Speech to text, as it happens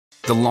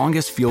The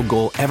longest field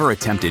goal ever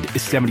attempted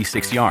is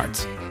 76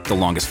 yards. The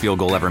longest field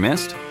goal ever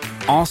missed?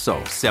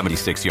 Also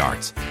 76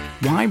 yards.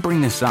 Why bring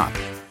this up?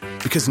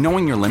 Because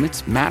knowing your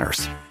limits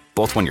matters,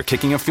 both when you're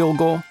kicking a field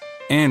goal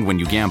and when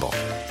you gamble.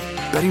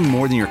 Betting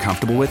more than you're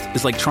comfortable with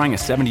is like trying a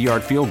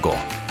 70-yard field goal.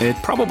 It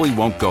probably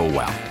won't go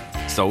well.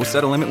 So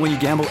set a limit when you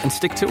gamble and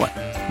stick to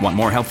it. Want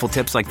more helpful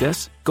tips like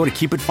this? Go to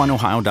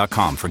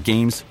keepitfunohio.com for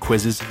games,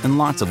 quizzes, and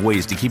lots of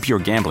ways to keep your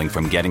gambling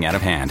from getting out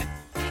of hand.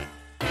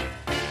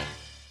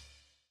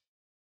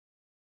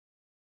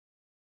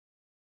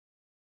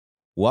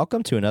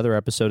 Welcome to another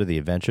episode of The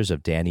Adventures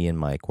of Danny and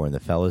Mike, wherein the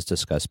fellas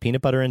discuss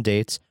peanut butter and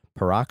dates,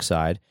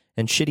 peroxide,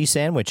 and shitty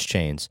sandwich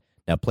chains.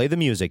 Now play the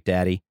music,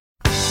 Daddy.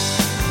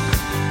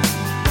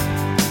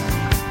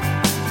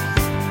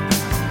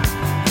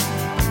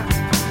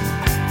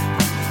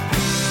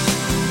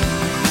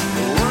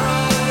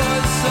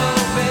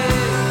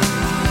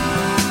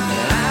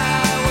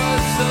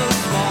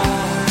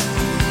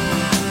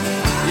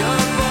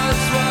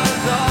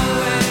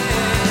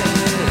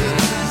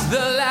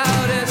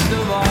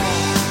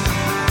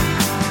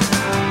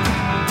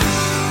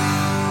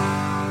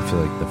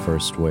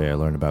 First way I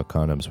learned about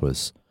condoms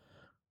was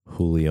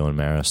Julio and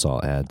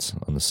Marisol ads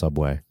on the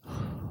subway.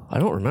 I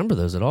don't remember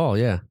those at all.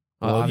 Yeah.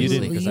 Well, you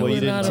didn't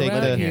take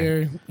the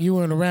here. You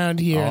weren't around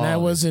here, and I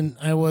wasn't.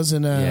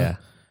 Yeah.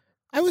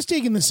 I was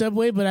taking the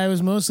subway, but I was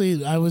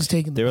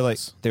taking. They were like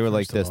this. They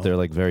were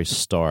like very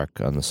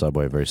stark on the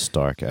subway, very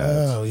stark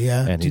ads. Oh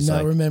yeah, and do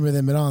not remember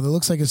them at all. It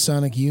looks like a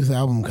Sonic Youth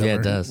album cover. Yeah,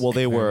 it does. Well,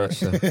 they were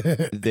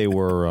they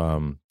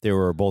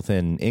were both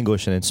in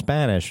English and in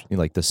Spanish,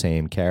 like the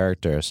same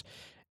characters.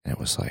 And it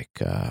was like,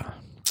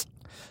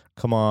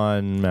 come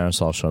on,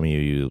 Marisol, show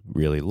me you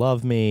really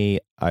love me.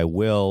 I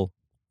will.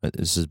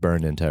 This is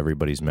burned into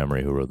everybody's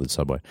memory who rode the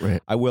subway.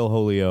 Right. I will,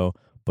 Julio,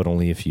 but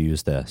only if you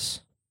use this.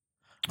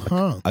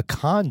 A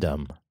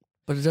condom.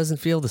 But it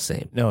doesn't feel the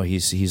same. No,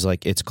 he's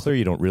like, it's clear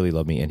you don't really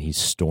love me. And he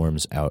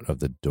storms out of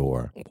the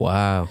door.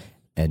 Wow.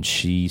 And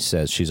she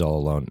says, she's all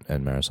alone.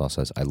 And Marisol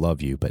says, I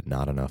love you, but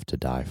not enough to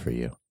die for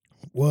you.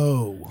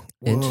 Whoa.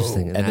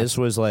 Interesting. And this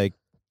was like,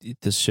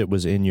 this shit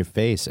was in your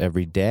face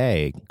every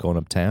day going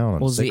uptown on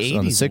the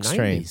 6th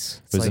train.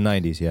 It was the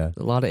 90s, yeah.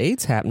 A lot of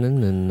AIDS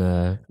happening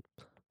and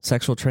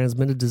sexual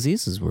transmitted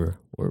diseases were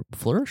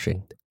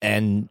flourishing.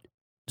 And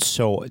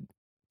so,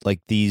 like,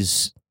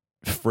 these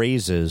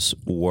phrases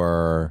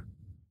were,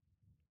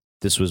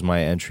 this was my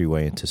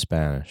entryway into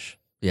Spanish.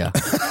 Yeah.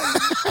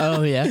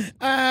 Oh,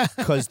 yeah?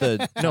 Because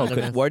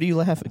why do you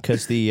laugh?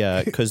 Because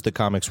the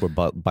comics were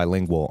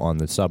bilingual on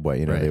the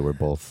subway. You know, right. They were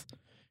both,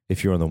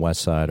 if you're on the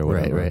west side or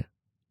whatever. Right.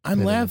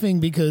 I'm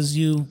laughing because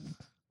you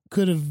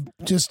could have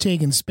just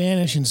taken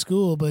Spanish in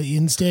school, but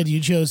instead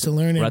you chose to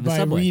learn it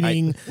by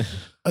reading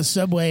a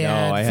subway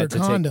ad for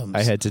condoms.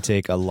 I had to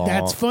take a long...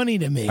 That's funny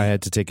to me. I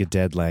had to take a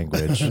dead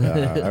language.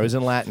 I was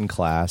in Latin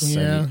class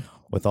and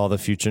with all the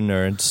future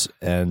nerds.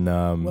 And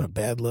what a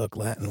bad look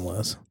Latin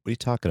was. What are you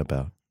talking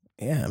about?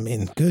 Yeah, I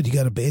mean, good. You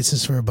got a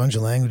basis for a bunch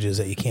of languages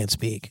that you can't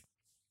speak.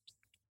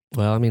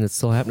 Well, I mean, it's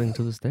still happening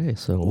to this day.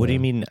 So what do you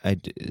mean,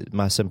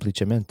 más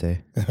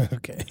semplicemente?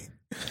 Okay.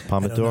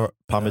 Pomodoro.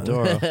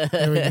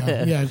 There we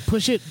go. Yeah,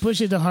 push it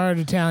to hard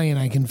Italian.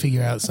 I can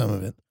figure out some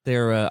of it.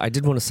 I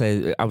did want to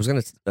say, I was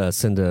going to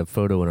send a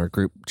photo in our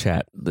group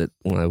chat that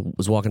when I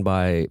was walking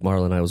by,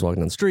 Marla and I was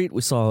walking down the street,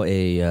 we saw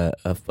a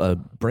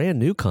brand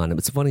new condom.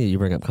 It's funny that you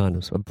bring up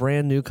condoms. A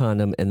brand new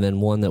condom and then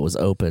one that was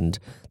opened,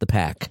 the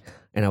pack.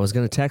 And I was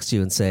going to text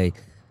you and say,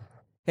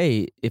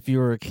 hey, if you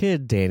were a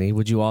kid, Danny,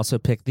 would you also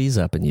pick these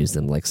up and use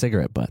them like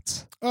cigarette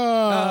butts?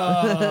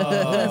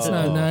 Oh, that's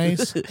not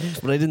nice.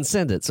 But I didn't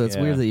send it, so it's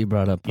weird that you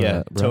brought up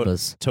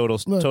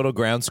total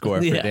ground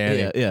score for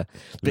Danny. Yeah.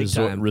 Big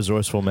time.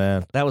 Resourceful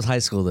man. That was high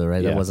school, though,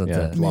 right? Yeah, that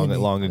wasn't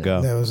long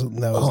ago. That was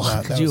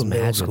not. That was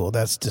middle school.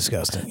 That's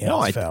disgusting. Yeah,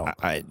 no,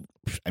 I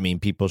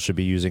mean, people should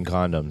be using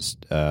condoms.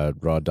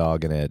 Raw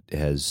dog in it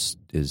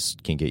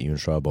can get you in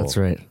trouble. That's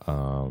right.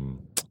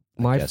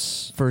 My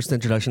first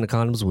introduction to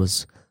condoms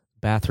was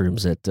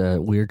bathrooms at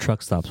weird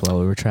truck stops while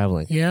we were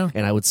traveling. Yeah.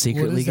 And I would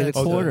secretly get a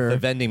quarter. The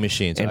vending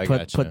machines. And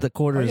put the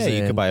quarters in.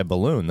 You could buy a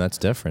balloon. That's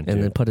different.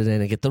 And then put it in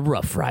and get the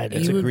Rough Rider.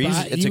 It's a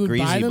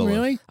greasy balloon.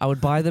 Really? I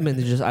would buy them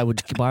and I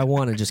would buy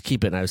one and just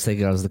keep it. And I was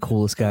thinking I was the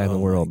coolest guy in the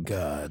world. Oh, my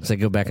God. So I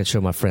go back and show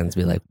my friends,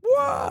 be like,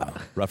 whoa.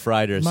 Rough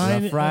Riders.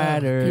 Rough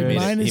Riders.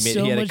 Mine is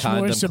so much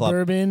more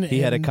suburban. He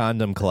had a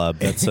condom club.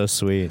 That's so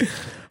sweet.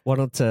 Why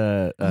don't...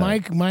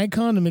 my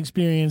condom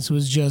experience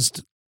was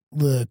just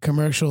the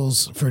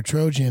commercials for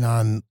Trojan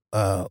on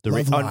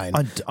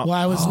Loveline. Well,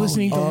 I was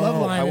listening to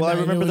Loveline. Well, I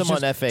remember them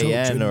on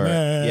FAN or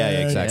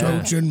exactly.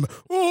 Trojan.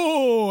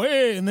 Oh,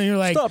 hey, and then you're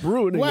like, stop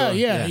ruining. Wow,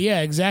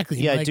 yeah, exactly.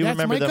 Yeah, like, I do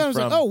remember them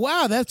from. Like, oh,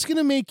 wow, that's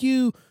gonna make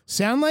you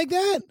sound like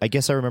that. I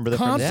guess I remember them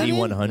from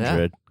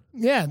Z100.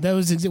 Yeah, that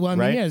was well. I mean,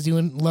 Right? yeah,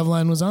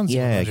 Loveline was on.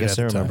 Yeah, I Z100 guess at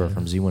I the remember time.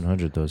 from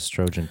Z100 those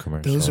Trojan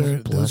commercials.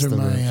 Those are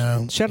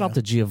my. Shout out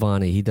to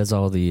Giovanni. He does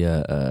all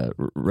the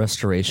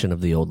restoration of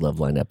the old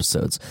Loveline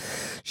episodes.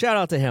 Shout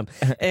out to him.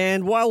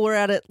 And while we're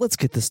at it, let's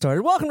get this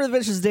started. Welcome to the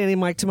Adventures of Danny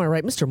and Mike. To my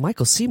right, Mr.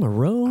 Michael C.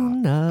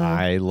 Marone.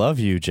 I love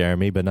you,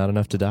 Jeremy, but not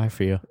enough to die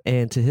for you.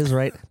 And to his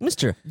right,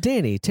 Mr.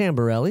 Danny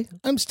Tamborelli.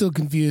 I'm still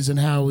confused on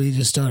how we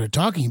just started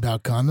talking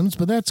about condoms,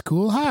 but that's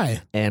cool.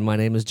 Hi. And my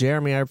name is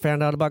Jeremy. I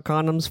found out about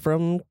condoms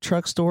from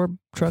truck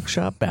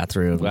shop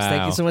bathrooms. Wow.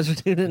 Thank you so much for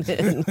tuning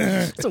in.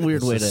 It's a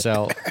weird way to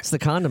sell. It's the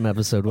condom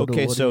episode. What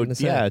Okay, are so you gonna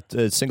say? yeah,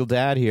 single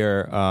dad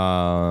here,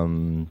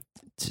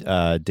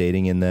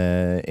 dating in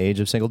the age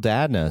of single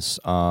dadness.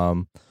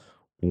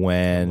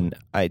 When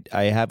I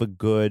have a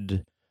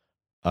good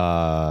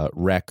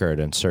record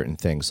in certain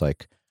things,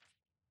 like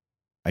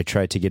I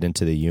tried to get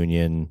into the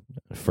union,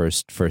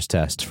 first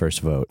test, first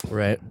vote.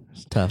 Right.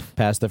 It's tough.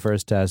 Pass the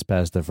first test,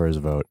 pass the first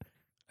vote.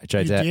 I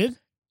tried You to. did?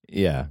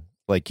 Yeah,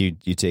 like you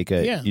take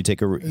a Yeah. you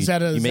take a Is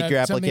that you make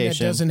your something that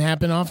application. doesn't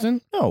happen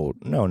often? No,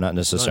 not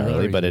necessarily,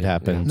 very but it good.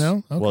 happens.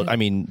 No? Okay. Well, I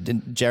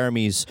mean,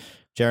 Jeremy's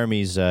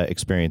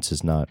experience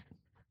is not.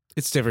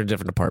 It's different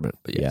department,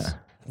 but yes. Yeah.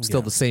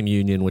 Still the same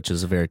union, which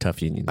is a very tough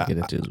union to get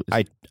into.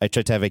 I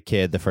tried to have a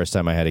kid. The first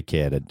time I had a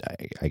kid,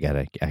 I got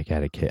a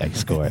kid. I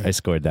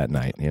scored that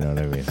night. You know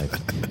what I mean?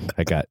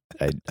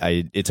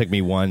 It took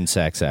me one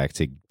sex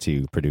act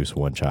to produce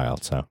one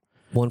child. So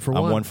one for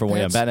I'm one. 1 for 1.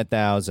 I'm That's batting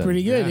 1,000.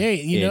 Pretty good. Yeah.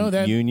 Hey, you know in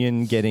that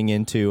union getting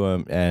into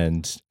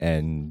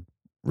and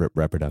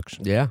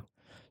reproduction. Yeah.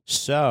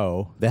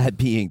 So that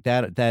being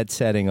that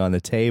setting on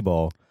the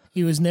table.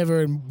 he was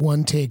never in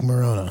one take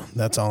Morona.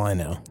 That's all I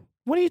know.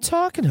 What are you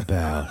talking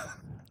about?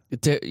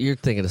 You're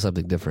thinking of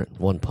something different.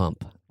 One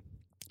pump,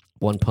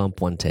 one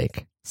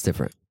take. It's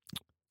different.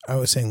 I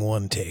was saying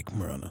one take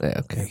Morona. Yeah,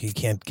 okay. Like, he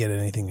can't get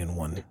anything in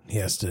one. He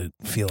has to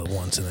feel it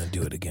once and then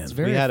do it again. It's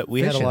very We had a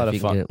efficient lot if of you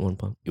can fun. get it in one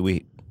pump.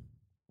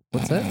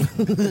 What's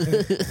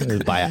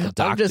that? By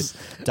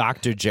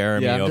Dr.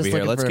 Jeremy Yeah, I'm over just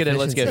here. looking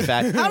Let's for get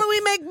fact. How do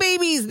we make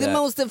babies the Yeah.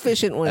 most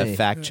efficient way? A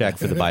fact check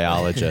for the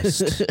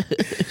biologist.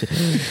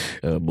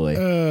 Oh boy.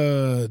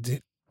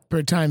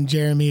 Per time,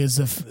 Jeremy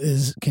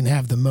can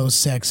have the most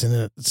sex in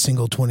a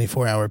single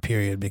 24-hour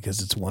period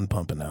because it's one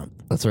pumping out.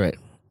 That's right.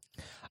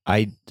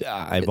 I've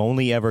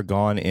only ever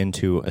gone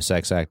into a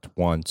sex act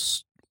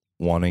once,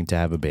 wanting to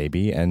have a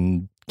baby,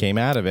 and came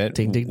out of it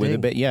Ding, ding, with a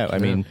ding. bit. Yeah, I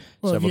mean,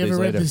 Well, have several you days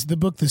ever read later. the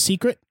book The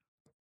Secret?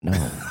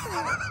 No.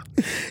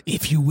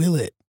 If you will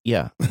it.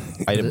 Yeah,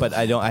 but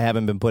I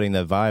haven't been putting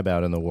that vibe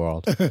out in the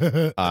world.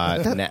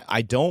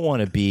 I don't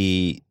want to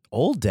be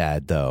old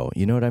dad though.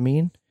 You know what I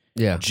mean?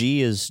 Yeah.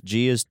 G is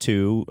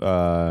 2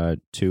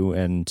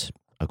 and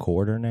a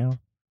quarter now.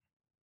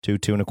 2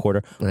 and a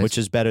quarter, Nice. which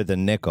is better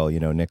than nickel. You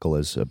know, nickel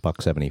is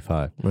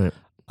 $1.75. Right.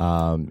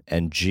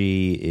 And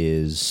G The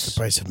is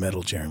price of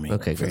metal, Jeremy.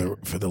 Okay,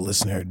 for the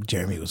listener,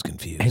 Jeremy was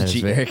confused. I was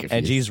very confused.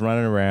 and G's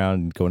running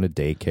around going to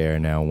daycare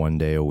now 1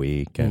 day a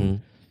week,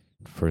 and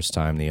first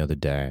time the other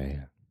day.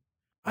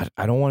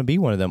 I don't want to be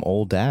one of them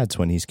old dads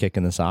when he's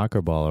kicking the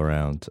soccer ball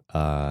around.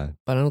 But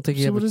I don't think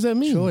you So have what a does that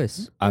mean?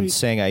 choice. I'm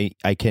saying I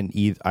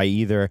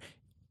either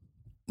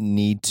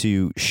need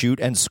to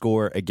shoot and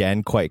score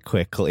again quite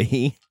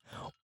quickly,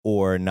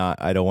 or not.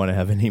 I don't want to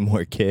have any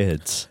more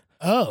kids.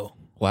 Oh,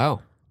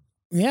 Wow.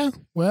 yeah.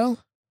 Well,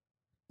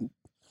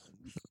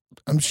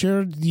 I'm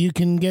sure you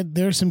can get.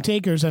 There's some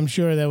takers, I'm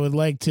sure, that would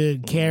like to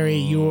carry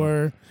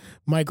your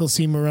Michael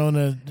C.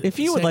 Morona. If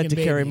you would like to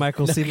second carry baby.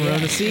 Michael C.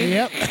 Morona C,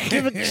 Yep.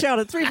 give a shout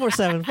at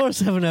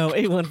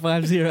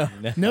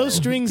 347-470-8150. No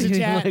strings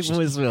attached.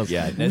 Voicemails.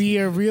 Yeah. We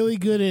are really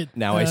good at.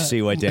 Now I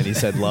see why Danny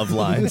said love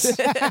lines.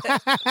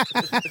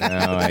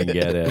 Now I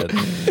get it.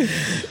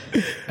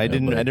 I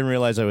didn't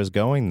realize I was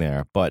going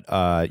there, but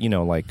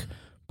like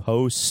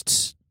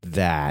post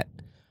that.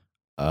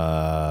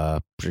 I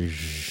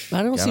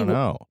don't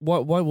know.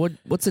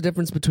 What's the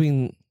difference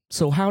between?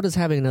 So how does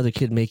having another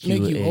kid make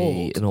you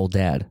old? an old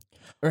dad?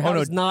 Or how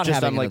does not just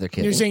having I'm like- another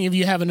kid? You're saying if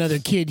you have another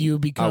kid, you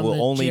become will a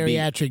only be-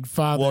 geriatric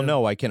father. Well,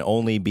 no, I can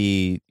only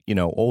be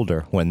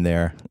older when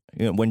they're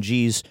when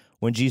G's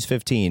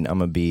 15, I'm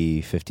gonna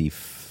be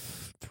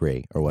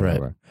 53 or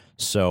whatever. Right.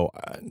 So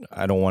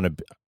I don't want to.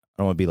 I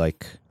don't want to be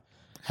like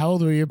How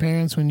old were your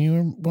parents when you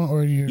were born?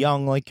 Or your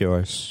young like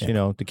yours.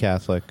 Yeah. The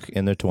Catholic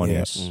in their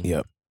 20s.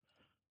 Yep.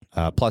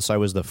 Plus, I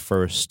was the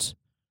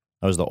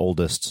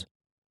oldest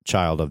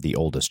child of the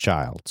oldest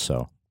child.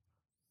 So,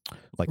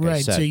 like I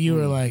Right. said, So you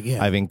were like,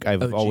 yeah. I've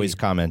OG. always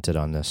commented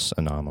on this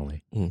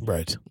anomaly.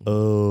 Right.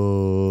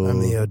 Oh, I'm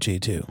the OG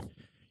too.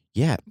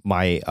 Yeah,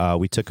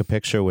 we took a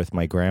picture with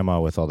my grandma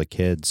with all the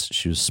kids.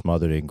 She was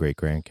smothered in great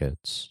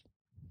grandkids.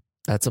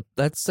 That's a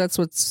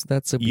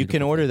You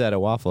can order that at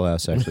Waffle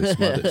House.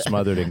 Actually,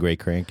 smothered in great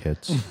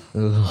grandkids.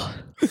 Ugh.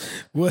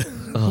 What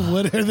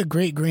are the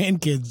great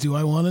grandkids? Do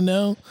I want to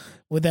know?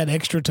 With that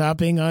extra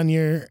topping on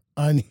your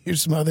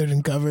smothered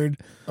and covered.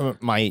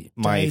 My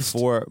Diced,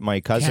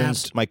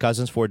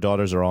 cousins' 4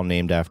 daughters are all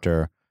named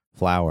after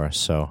flower,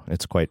 so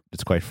it's quite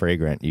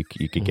fragrant. You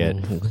could get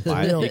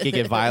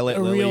violet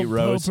lily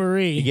rose.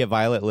 Potpourri. You get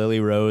violet lily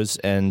rose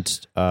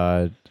and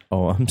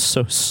I'm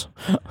so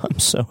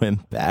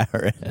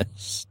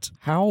embarrassed.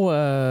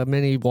 How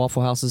many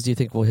Waffle Houses do you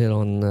think we'll hit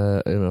on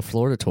in a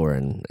Florida tour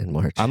in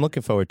March? I'm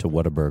looking forward to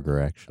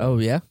Whataburger, actually. Oh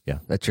yeah, yeah,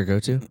 that's your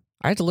go-to.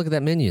 I have to look at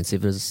that menu and see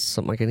if there's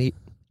something I can eat.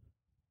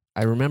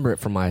 I remember it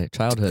from my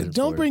childhood.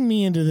 Don't bring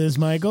me into this,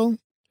 Michael.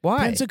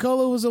 Why?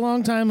 Pensacola was a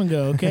long time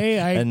ago. Okay,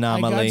 I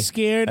got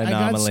scared. I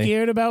got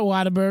scared about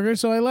Whataburger,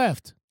 so I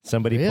left.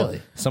 Somebody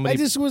pulled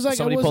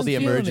the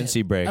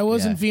emergency brake. I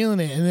wasn't feeling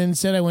it, and then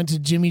instead I went to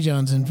Jimmy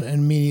John's and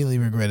immediately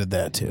regretted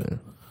that too.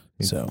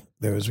 Yeah. So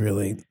there was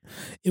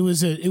it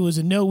was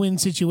a no-win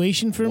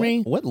situation for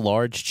me. What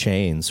large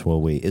chains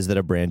will we? Is that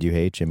a brand you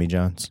hate, Jimmy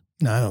John's?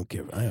 No, I don't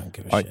give a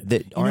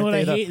shit. You know what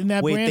I hate in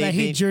that brand? I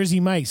hate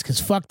Jersey Mike's because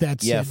fuck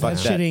that shit. That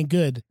shit ain't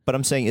good. But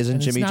I'm saying, isn't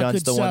Jimmy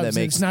John's the one that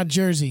it's not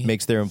Jersey?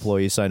 Makes their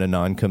employees sign a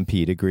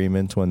non-compete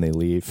agreement when they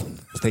leave?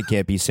 They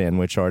can't be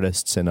sandwich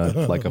artists in a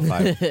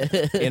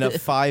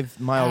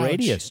 5-mile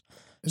radius.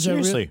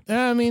 Seriously,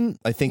 I mean,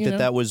 I think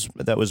that was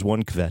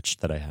one kvetch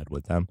that I had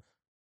with them.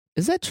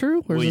 Is that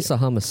true, or is this a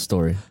hummus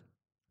story?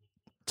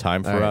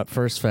 Time for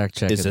first fact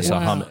check. Is this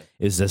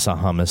a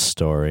hummus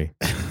story?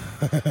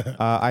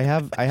 I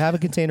have a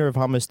container of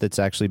hummus that's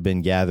actually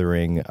been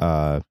gathering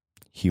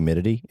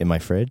humidity in my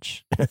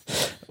fridge.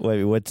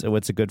 Wait,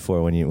 what's it good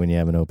for when you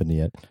haven't opened it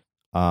yet?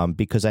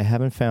 Because I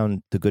haven't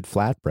found the good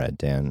flatbread,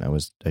 Dan.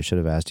 I should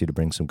have asked you to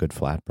bring some good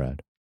flatbread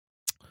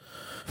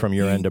from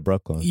your end of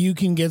Brooklyn. You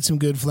can get some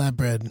good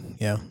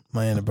flatbread. Yeah,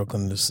 my end of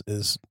Brooklyn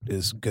is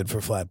good for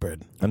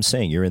flatbread. I'm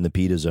saying you're in the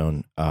pita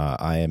zone.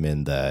 I am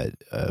in the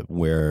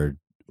where.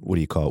 What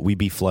do you call it? We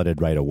be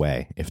flooded right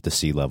away if the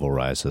sea level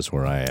rises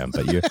where I am.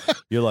 But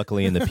you're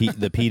luckily in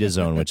the PETA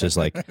zone, which is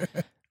like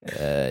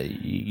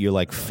you're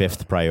like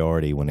 5th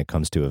priority when it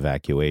comes to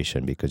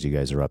evacuation because you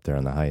guys are up there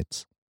on the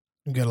heights.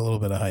 You got a little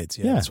bit of heights,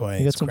 yeah. That's why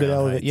you got some good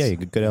elevation. Yeah, you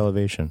got good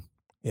elevation.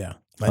 Yeah,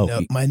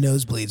 my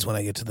nose bleeds when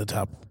I get to the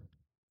top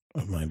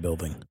of my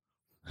building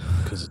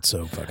because it's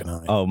so fucking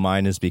high. Oh,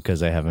 mine is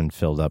because I haven't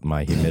filled up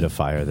my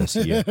humidifier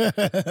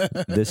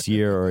this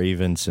year or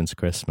even since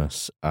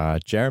Christmas.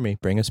 Jeremy,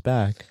 bring us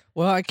back.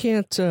 Well, I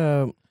can't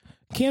find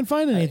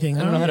anything.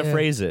 I don't know how to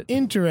phrase it.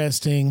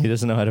 Interesting. He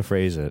doesn't know how to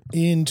phrase it.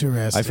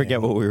 Interesting. I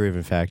forget what we were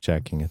even fact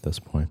checking at this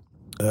point.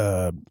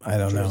 I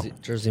don't know.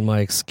 Jersey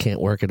Mike's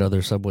can't work at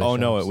other Subway shops.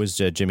 No, it was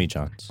Jimmy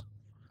John's.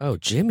 Oh,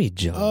 Jimmy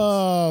John's.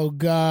 Oh,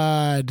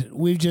 God.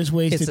 We've just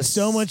wasted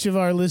so much of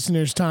our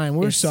listeners' time.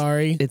 We're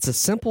sorry. It's a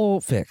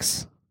simple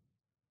fix.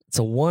 It's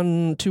a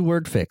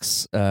 1-2-word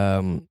fix.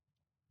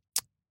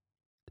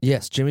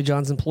 Yes, Jimmy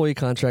John's employee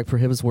contract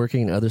prohibits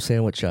working in other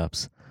sandwich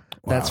shops.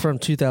 Wow. That's from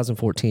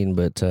 2014,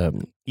 but...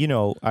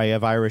 I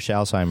have Irish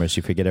Alzheimer's.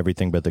 You forget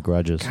everything but the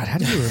grudges. God, how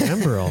do you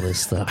remember all this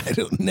stuff? I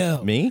don't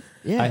know. Me?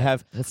 Yeah. I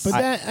have...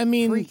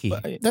 freaky.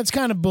 That's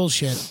kind of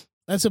bullshit.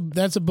 That's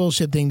a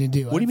bullshit thing to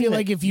do. What do you mean?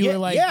 Like if you were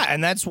like... Yeah,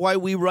 and that's why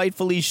we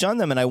rightfully shun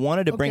them, and I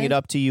wanted to bring it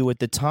up to you at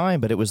the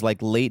time, but it was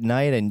like late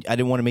night, and I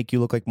didn't want to make you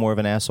look like more of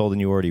an asshole than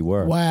you already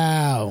were.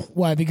 Wow.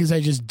 Why? Because I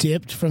just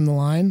dipped from the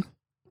line?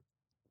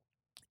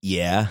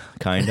 Yeah,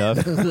 kind of.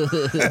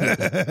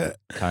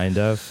 Kind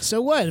of.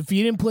 So what? If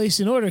you didn't place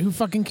an order, who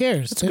fucking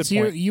cares? That's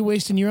you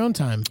wasting your own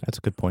time. That's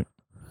a good point.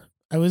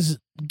 I was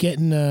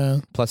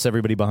getting... Plus,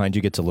 everybody behind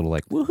you gets a little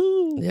like,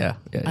 woohoo. Yeah.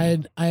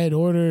 I had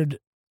ordered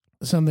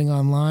something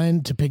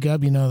online to pick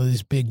up.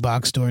 These big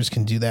box stores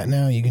can do that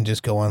now. You can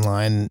just go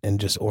online and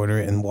just order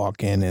it and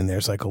walk in, and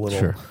there's like a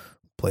little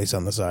place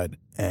on the side.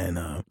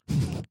 And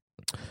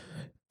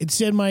it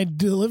said my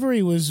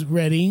delivery was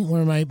ready,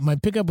 or my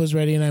pickup was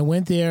ready, and I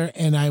went there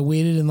and I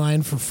waited in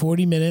line for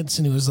 40 minutes,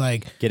 and it was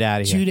like get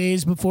out of here. 2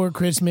 days before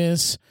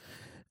Christmas,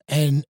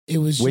 and it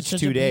was just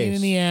such a pain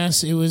in the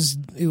ass. It was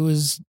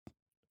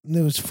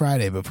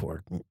Friday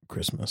before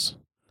Christmas,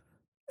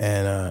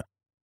 and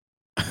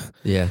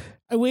yeah.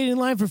 I waited in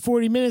line for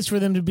 40 minutes for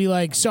them to be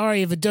like,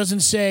 sorry, if it doesn't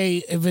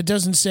say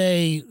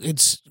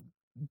it's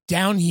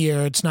down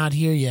here, it's not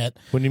here yet.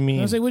 What do you mean?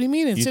 And I was like, what do you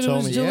mean? It said it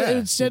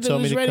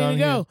was ready to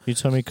go. You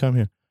told me to come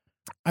here.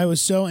 I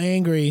was so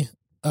angry.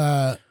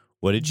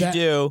 What did you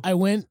do? I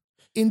went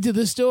into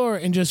the store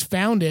and just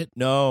found it.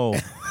 No.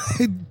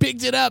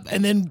 Picked it up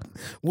and then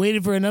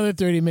waited for another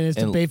 30 minutes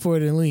to pay for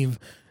it and leave.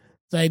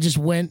 So I just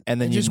went and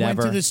then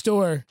went to the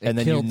store. And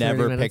then you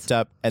never picked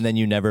up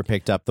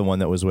the one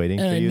that was waiting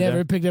for you. And I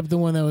never picked up the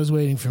one that was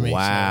waiting for me.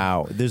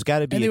 Wow. So. There's got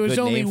to be a good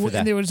name for that.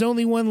 And there was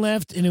only one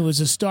left, and it was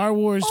a Star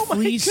Wars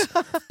fleece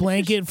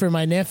blanket for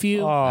my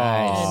nephew.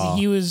 Oh, and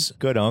he was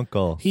good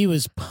uncle. He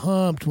was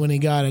pumped when he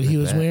got it. He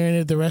was wearing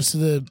it the rest of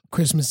the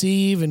Christmas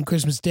Eve and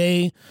Christmas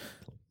Day.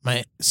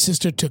 My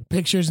sister took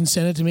pictures and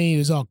sent it to me. He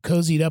was all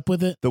cozied up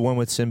with it. The one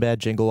with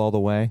Sinbad Jingle All the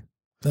Way?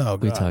 Oh,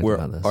 God. We talked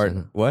about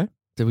this. What?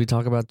 Did we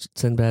talk about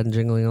Sinbad and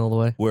Jingling All the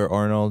Way? Where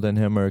Arnold and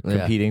him are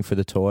competing for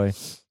the toy.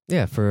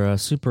 Yeah, for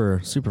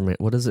Superman.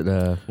 What is it?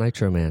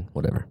 Nitro Man,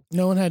 whatever.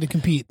 No one had to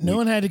compete. No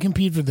one had to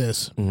compete for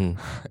this. Mm-hmm.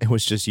 It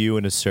was just you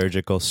and a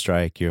surgical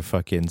strike. You're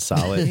fucking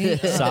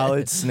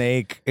solid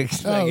snake.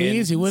 Oh,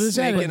 easy. What is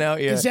that?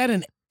 Out your... Is that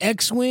an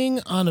X-wing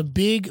on a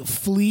big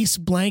fleece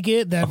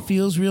blanket that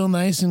feels real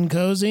nice and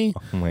cozy?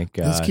 Oh my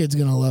God. This kid's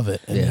going to love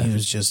it. And Yeah. he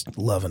was just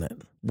loving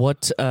it.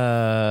 What?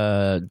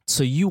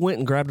 So you went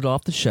and grabbed it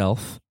off the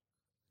shelf,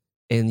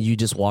 and you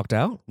just walked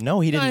out? No,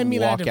 he didn't I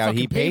mean, I had walk to out.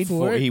 He fucking pay paid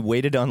for for it. it. He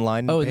waited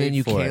online. Oh, and and then paid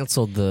you for it.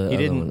 canceled the. He other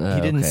didn't. one.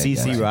 He didn't okay,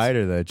 CC gotcha.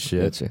 Rider that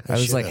shit. Gotcha. I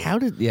was like, how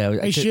did? Yeah,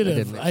 I should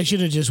have. I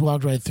should have just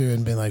walked right through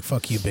and been like,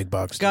 "Fuck you, big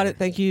box." Got it.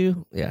 Thank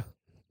you. Yeah.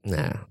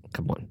 Nah,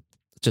 come on.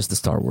 Just the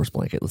Star Wars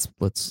blanket.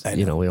 Let's. I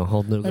You know, we don't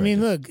hold no. I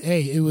mean, look.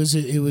 Hey, it was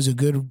a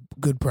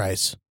good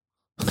price.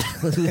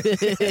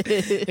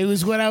 It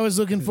was what I was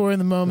looking for in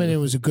the moment. It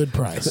was a good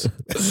price.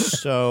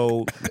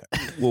 So,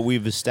 what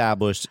we've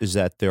established is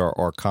that there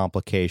are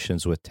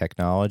complications with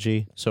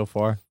technology so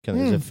far.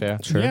 Is it fair?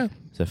 Sure. Yeah,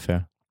 Is that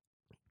fair?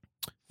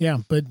 yeah.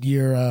 But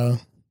you're,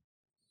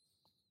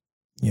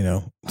 you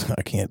know,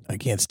 I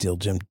can't steal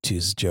Jim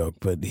 2's joke,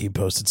 but he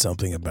posted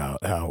something about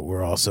how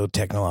we're also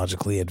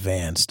technologically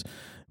advanced,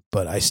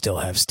 but I still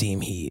have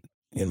steam heat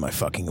in my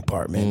fucking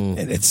apartment,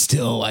 and it's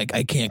still like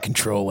I can't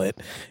control it,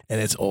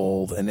 and it's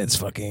old, and it's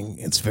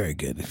very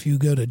good. If you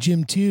go to There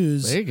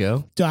you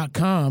go.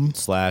 jim2s.com,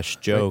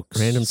 /jokes.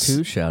 Random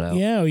 2 shout out.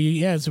 yeah,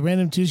 it's a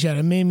random 2 shot.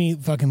 It made me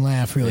fucking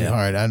laugh really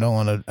hard. I don't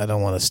want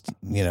to,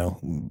 you know,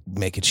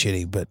 make it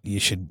shitty, but you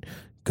should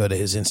go to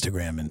his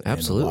Instagram and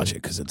Absolutely. watch it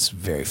because it's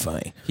very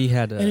funny. He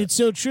had. And it's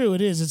so true.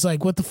 It is. It's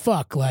like, what the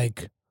fuck?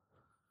 Like,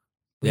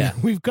 Yeah.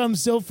 we've come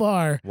so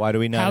far. Why do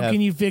we not How have? can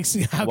you fix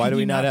it? Why do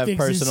we not have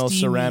personal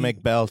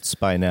ceramic belts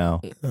by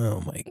now? Oh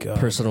my god!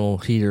 personal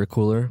heater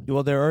cooler.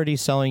 Well, they're already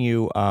selling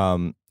you.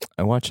 I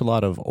watch a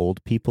lot of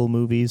old people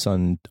movies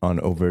on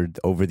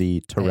over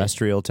the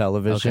terrestrial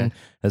television Okay.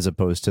 as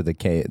opposed to the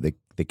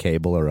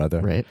cable or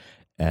other. Right.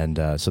 And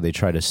so they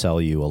try to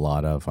sell you a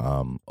lot of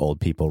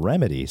old people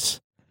remedies.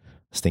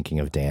 I was thinking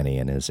of Danny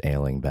and his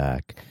ailing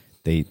back.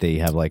 They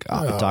have like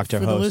Dr.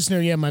 For the Host.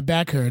 listener, yeah, my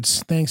back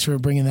hurts. Thanks for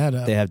bringing that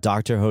up. They have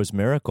Dr. Host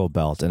Miracle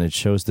Belt, and it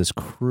shows this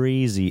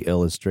crazy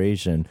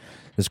illustration,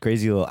 this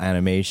crazy little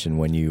animation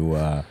when you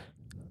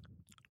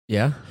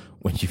Yeah.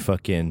 when you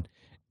fucking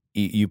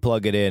you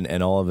plug it in,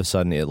 and all of a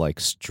sudden it like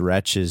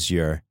stretches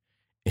you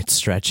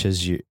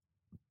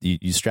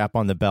strap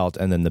on the belt,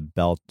 and then the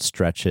belt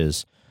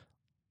stretches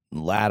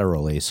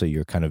laterally, so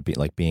you're kind of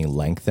being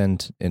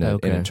lengthened in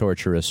a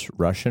torturous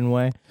Russian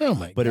way. Oh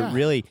my But god! it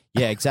really,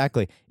 yeah,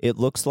 exactly. It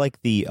looks like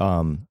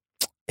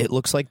it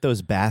looks like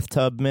those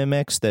bathtub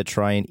mimics that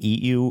try and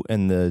eat you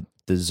in the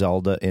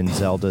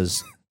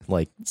Zelda's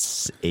like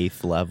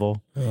 8th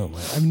level. Oh my!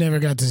 I've never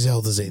got to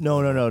Zelda's 8th.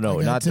 No,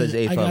 not the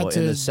 8th level.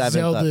 In the 7th.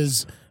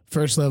 Zelda's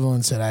first level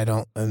and said, "I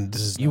don't." And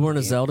this is You not weren't the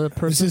a game. Zelda This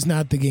person? is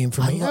not the game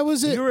for me.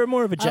 You were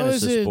more of a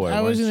Genesis boy.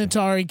 I was an weren't you?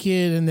 Atari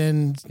kid, and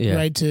then Yeah.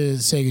 right to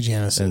Sega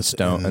Genesis,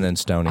 and then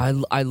Stony.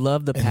 I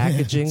love the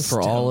packaging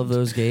for all of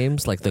those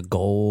games, like the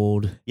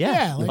gold.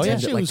 Yeah, like oh, yeah.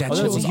 that shit Like was that cool.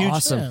 shit was huge.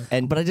 awesome.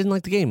 Yeah. But I didn't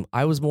like the game.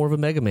 I was more of a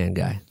Mega Man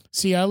guy.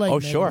 See, I like. Oh,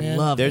 Mega sure. Man.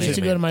 Love I used Mega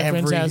to Man. go to my friends'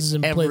 Every- houses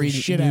and play the every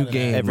shit new out of that.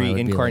 game. I Every would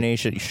be like,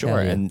 incarnation, sure,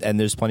 hell yeah. and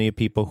there's plenty of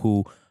people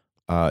who,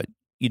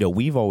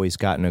 we've always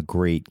gotten a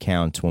great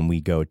count when we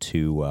go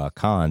to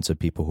cons of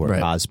people who are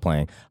Right.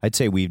 cosplaying. I'd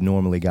say we've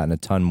normally gotten a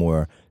ton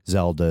more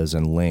Zeldas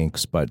and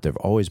Links, but there've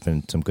always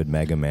been some good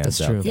Mega Mans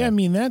That's out true. there. Yeah, I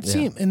mean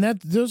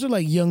those are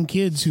like young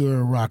kids who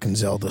are rocking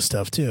Zelda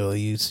stuff too.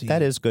 You see,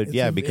 That is good,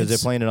 it's because they're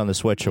it's playing it on the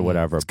Switch or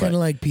whatever. It's But kind of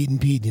like Pete and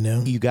Pete, you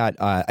know. you got,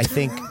 I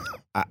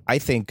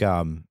think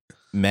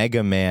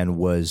Mega Man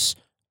was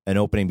an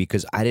opening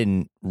because I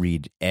didn't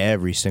read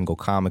every single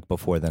comic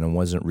before then and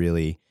wasn't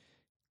really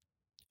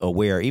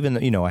aware, even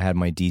though, I had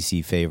my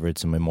DC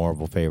favorites and my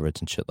Marvel favorites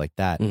and shit like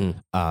that.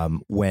 Mhm.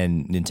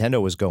 When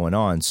Nintendo was going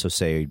on, so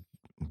say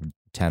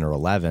 10 or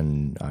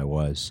 11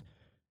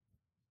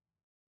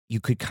 you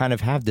could kind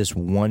of have this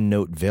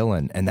one-note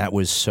villain, and that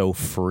was so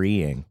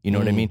freeing. You know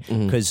what I mean?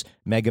 Because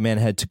Mega Man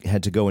had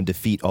to go and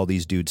defeat all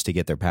these dudes to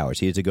get their powers.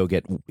 He had to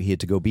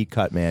go beat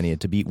Cutman. He had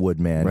to beat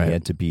Woodman. Right. He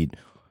had to beat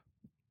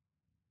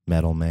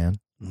Metal Man.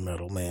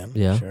 Metal Man.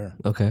 Yeah. Sure.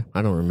 Okay.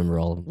 I don't remember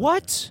all of them.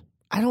 What?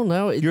 I don't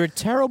know. You're a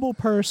terrible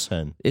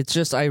person. It's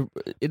just it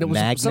was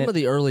Magnet? some of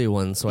the early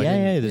ones. So I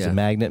didn't, There's a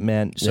Magnet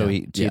Man. So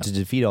Yeah. he had to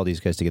defeat all these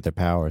guys to get their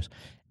powers.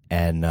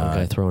 And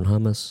guy throwing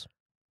hummus.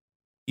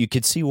 you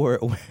could see where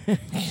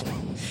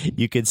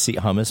you could see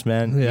Hummus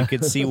Man. Yeah. You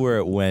could see where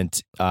it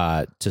went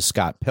to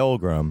Scott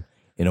Pilgrim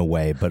in a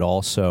way, but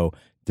also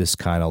this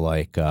kind of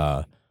like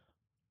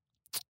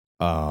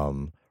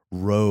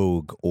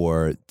Rogue,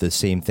 or the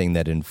same thing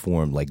that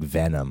informed like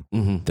Venom.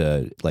 Mm-hmm.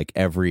 The like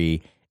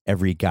every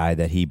guy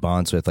that he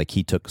bonds with, like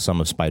he took some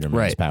of Spider-Man's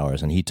Right.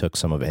 powers, and he took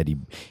some of Eddie.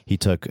 He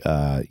took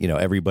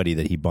everybody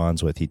that he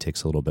bonds with, he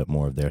takes a little bit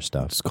more of their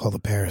stuff. It's called a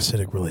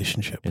parasitic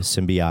relationship. It's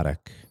symbiotic.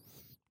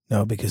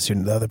 No, because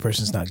the other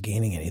person's not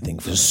gaining anything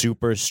from it.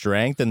 Super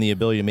strength and the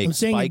ability to make I'm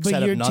saying, spikes but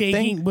out you're of nothing.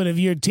 taking. But if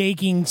you're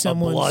taking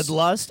someone's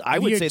bloodlust, I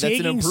would say that's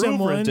an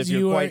improvement if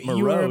you're quite morose.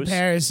 You are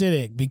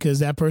parasitic because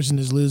that person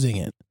is losing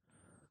it.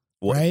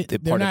 What, right?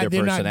 Part of their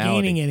they're personality. not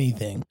gaining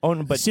anything. Oh,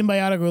 no, but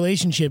symbiotic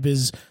relationship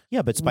is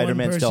but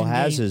Spider-Man still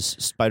has his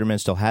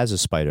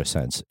spider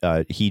sense.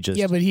 He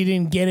just but he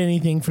didn't get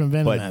anything from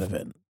Venom out of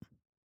it.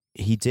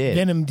 He did.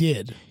 Venom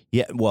did.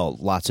 Yeah, well,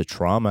 lots of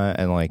trauma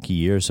and like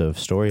years of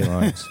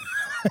storylines.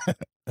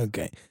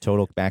 Okay.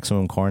 Total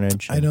maximum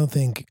carnage. I don't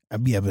think.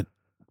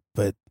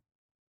 But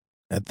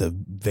at the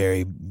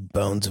very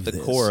bones of the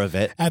core of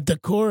it. At the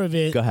core of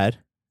it. Go ahead.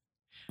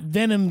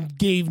 Venom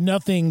gave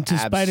nothing to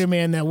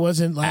Spider-Man that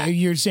wasn't like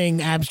you're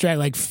saying abstract,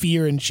 like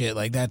fear and shit.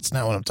 Like that's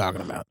not what I'm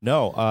talking about.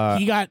 No,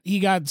 he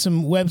got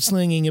some web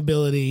slinging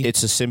ability.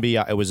 It was a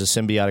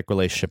symbiotic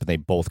relationship, and they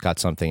both got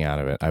something out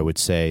of it. I would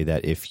say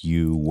that if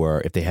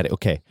they had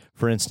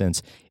for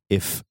instance,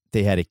 if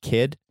they had a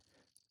kid,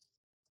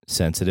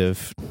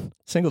 sensitive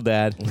single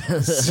dad,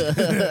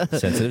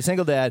 sensitive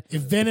single dad.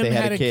 If Venom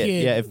had a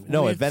kid, if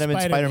Venom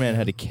and Spider-Man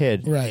had a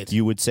kid, right?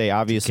 You would say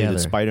obviously that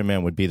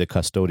Spider-Man would be the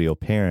custodial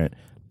parent.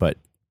 But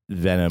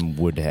Venom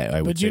would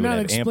have. But you're not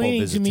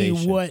explaining to me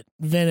what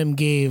Venom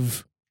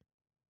gave.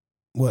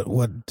 What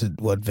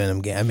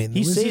Venom gave? I mean,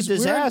 he saved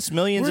his ass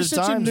millions of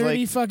times. A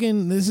nerdy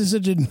fucking. This is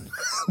such a.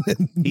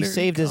 He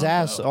saved his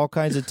ass all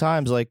kinds of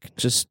times. Like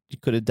just he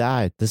could have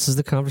died. This is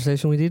the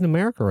conversation we need in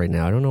America right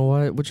now. I don't know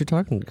what you're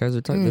talking. You guys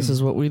are talking. This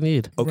is what we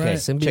need. Okay, right.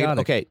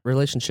 Symbiotic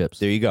relationships.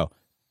 There you go.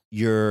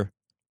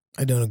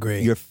 I don't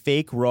agree. You're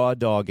fake raw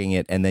dogging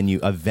it, and then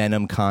a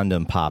Venom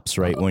condom pops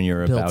right when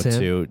you're about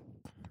to.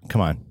 Come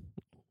on.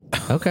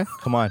 Okay.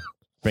 Come on.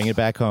 Bring it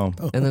back home.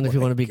 And then if you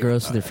want to be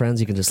gross with your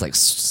friends, you can just like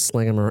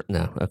sling them around.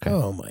 No. Okay.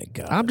 Oh, my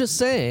God. I'm just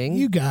saying.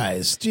 You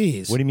guys,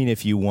 jeez. What do you mean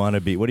if you want to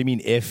be? What do you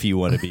mean if you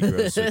want to be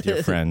gross with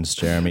your friends,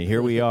 Jeremy?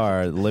 Here we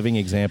are, living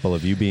example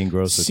of you being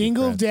gross with your friends.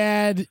 Single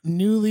dad,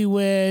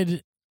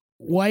 newlywed,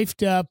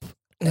 wifed up.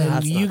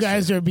 And you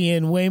guys are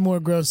being way more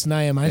gross than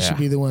I am. I should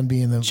be the one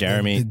being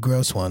the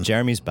gross one.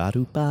 Jeremy's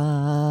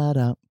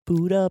bada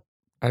boot up.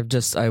 I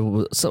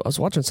was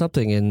watching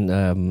something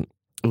and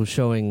it was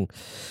showing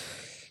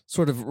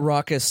sort of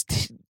raucous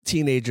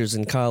teenagers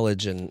in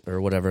college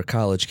or whatever,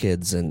 college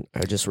kids, and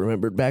I just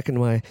remembered back in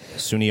my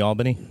SUNY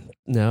Albany.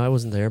 No, I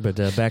wasn't there, but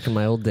back in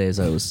my old days,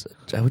 I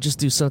would just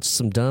do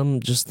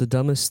the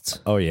dumbest.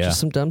 Oh yeah,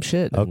 just some dumb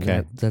shit.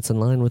 Okay, that's in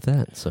line with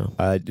that. So,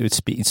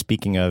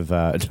 speaking of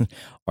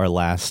our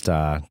last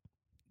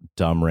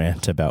dumb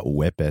rant about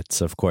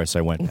whippets. Of course,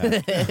 I went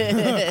past.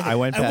 I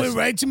went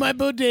right to my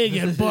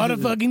bodega and bought a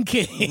fucking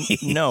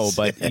case. No,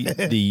 but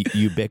the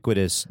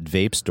ubiquitous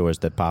vape stores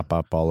that pop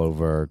up all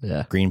over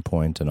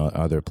Greenpoint and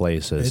other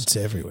places. It's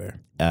everywhere.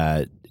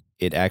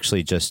 It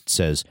actually just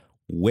says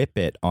 "whip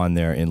it" on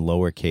there in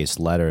lowercase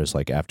letters,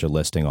 like after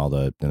listing all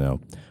the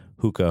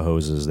hookah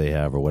hoses they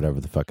have or whatever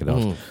the fuck it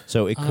is.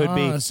 So it could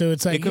be. So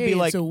it's like, it could be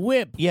like it's a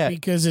whip. Yeah,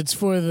 because it's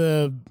for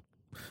the.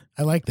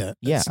 I like that.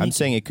 Yeah, I'm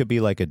saying it could be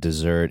like a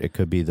dessert. It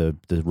could be the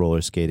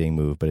roller skating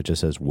move, but it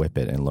just says "whip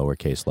it" in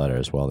lowercase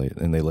letters.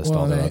 They list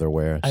all their other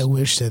wares. I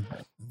wish that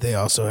they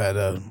also had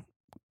a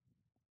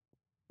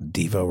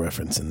Devo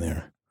reference in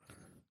there.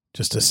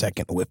 Just a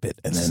second "whip it,"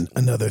 and then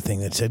another thing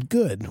that said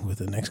 "good"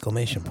 with an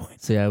exclamation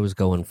point. See, I was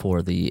going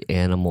for the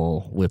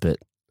animal Whip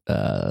It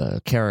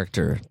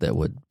character that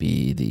would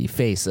be the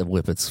face of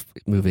Whippets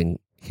moving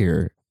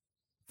here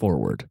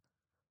forward.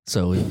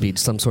 So it'd be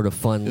some sort of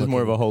fun. It's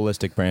more of a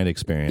holistic brand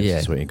experience. Yeah,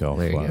 is what you go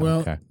for.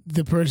 Well,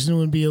 the person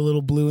would be a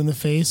little blue in the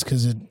face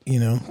because it,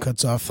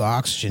 cuts off the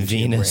oxygen.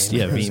 Venus,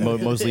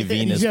 mostly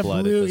venous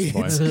blood blue, at this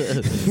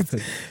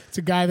point. It's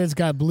a guy that's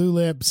got blue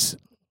lips,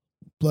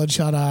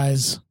 bloodshot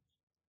eyes.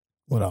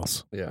 What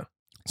else? Yeah.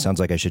 Sounds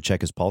like I should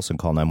check his pulse and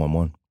call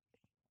 911.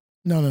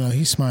 No.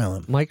 He's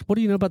smiling. Mike, what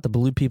do you know about the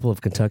blue people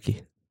of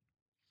Kentucky?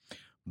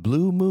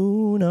 Blue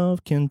moon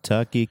of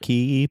Kentucky,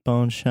 keep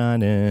on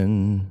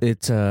shining.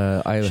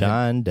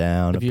 Shine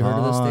down. Have you heard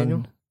of this,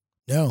 Daniel?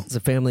 No. It's a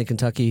family in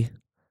Kentucky,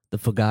 the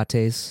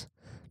Fugates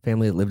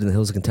family that lived in the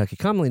hills of Kentucky,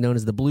 commonly known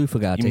as the Blue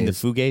Fugates. You mean the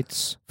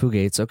Fugates?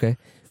 Fugates, okay.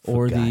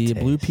 Or the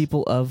Blue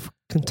people of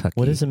Kentucky.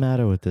 What is the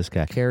matter with this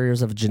guy?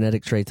 Carriers of a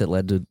genetic trait that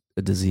led to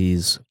a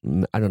disease.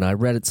 I don't know. I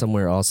read it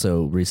somewhere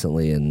also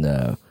recently,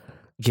 and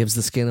gives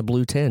the skin a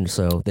blue tinge.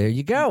 So there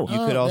you go.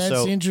 You could also,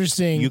 that's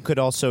interesting. You could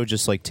also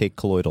just like take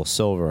colloidal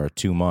silver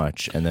too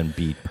much and then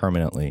be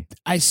permanently.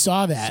 I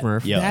saw that.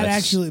 Smurf. Yeah,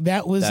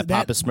 that was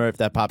Papa Smurf.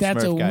 That Papa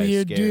that's Smurf a guy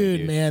weird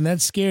dude, man.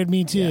 That scared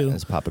me too. Yeah,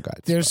 that's Papa guy.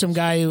 There's some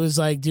guy who was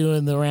like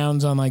doing the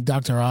rounds on like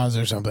Dr. Oz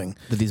or something.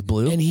 That he's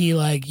blue, and he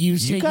like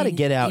you got to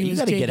get out. You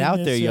got to get out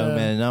there, young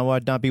man.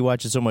 And not be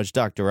watching so much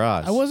Dr.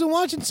 Oz. I wasn't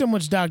watching so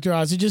much Dr.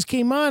 Oz. It just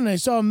came on. And I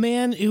saw a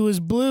man who was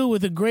blue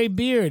with a gray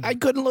beard. I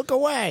couldn't look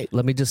away.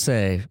 Let me just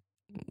say.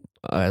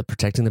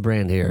 Protecting the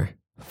brand here.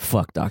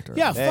 Fuck Dr. Oz.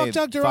 Yeah, fuck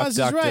Dr. Oz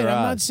is right. I'm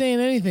not saying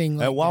anything.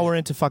 Like while we're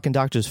into fucking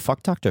doctors,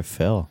 fuck Dr.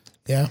 Phil.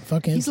 Yeah,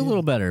 fuck him. He's a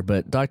little better,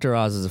 but Dr.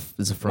 Oz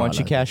is a fraud. Why don't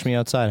you cash me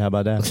outside? How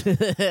about that?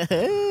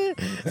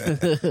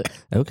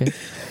 Okay.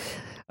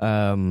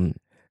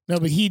 No,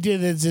 but he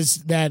did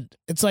that.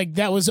 It's like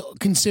that was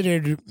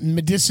considered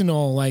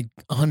medicinal like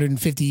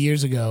 150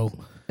 years ago.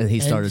 And he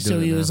started doing it.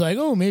 So he now. was like,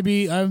 oh,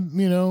 maybe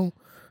it's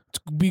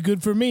be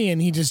good for me. And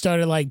he just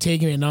started like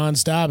taking it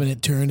nonstop and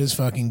it turned his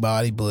fucking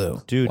body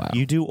blue. Dude, Wow.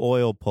 you do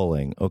oil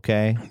pulling,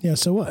 okay? Yeah,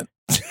 so what?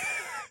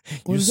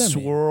 You does that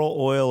mean? swirl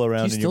oil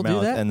around in your still do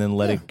mouth that? and then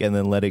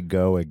let it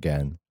go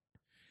again.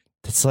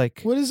 It's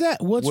like What is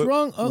that? What's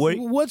wrong?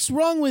 What's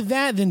wrong with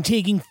that than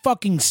taking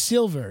fucking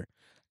silver?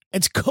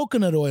 It's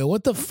coconut oil.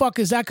 What the fuck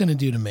is that going to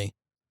do to me?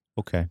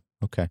 okay.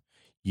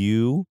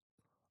 You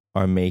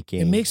are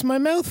making It makes my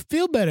mouth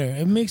feel better.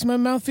 It makes my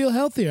mouth feel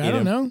healthier. I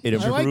don't know. It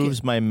I like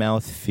improves my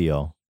mouth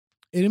feel.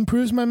 It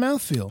improves my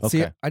mouth feel. Okay.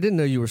 See, I didn't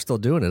know you were still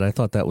doing it. I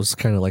thought that was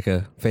kind of like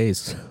a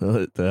phase.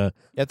 I thought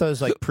it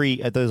was like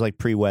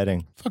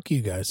pre-wedding. Fuck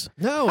you guys.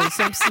 No, it's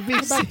I'm being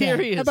How about that?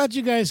 serious. How about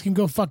you guys can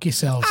go fuck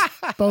yourselves,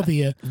 both of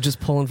you? Just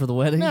pulling for the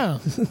wedding?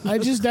 No, I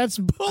just that's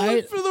for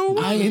the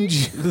I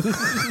enjoy.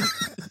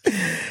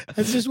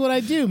 That's just what I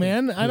do,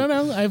 man. I don't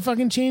know. I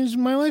fucking changed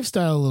my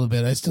lifestyle a little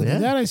bit. I still Yeah. do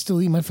that. I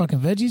still eat my fucking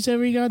veggies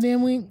every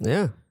goddamn week.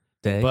 Yeah.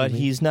 Dang. But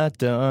he's not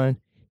done.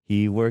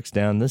 He works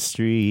down the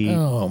street.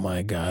 Oh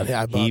my god!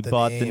 He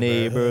bought the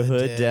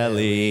neighborhood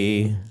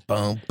deli.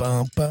 Bum,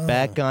 bum, bum.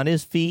 Back on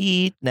his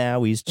feet,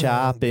 now he's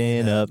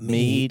chopping up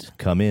meat.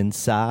 Come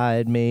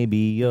inside, maybe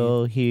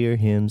you'll hear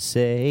him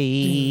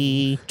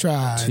say.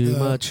 Try too the-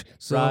 much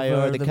Rye or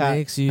silver the that cat.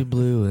 makes you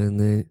blue. And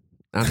then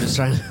I'm just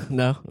trying.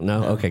 No.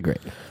 Okay, great.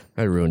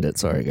 I ruined it.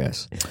 Sorry,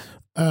 guys.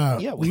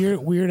 Yeah,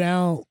 Weird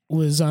Al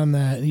was on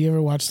that. You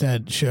ever watch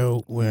that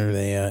show where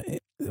they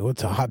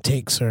what's a hot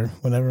takes or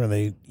whatever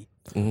they?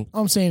 Mhm.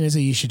 All I'm saying is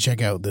that you should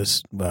check out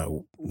this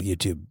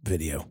YouTube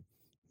video.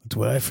 That's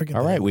what I forget.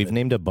 All the right, name of we've it.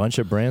 named a bunch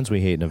of brands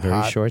we hate in a very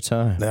Hot- short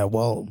time.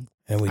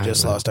 And we I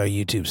just don't know. lost our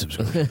YouTube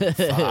subscription.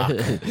 Fuck.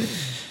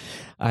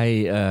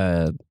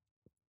 I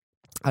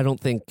don't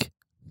think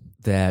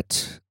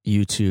that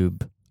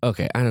YouTube.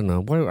 Okay, I don't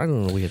know. I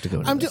don't know. We have to go.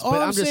 Into this,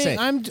 but I'm just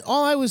saying.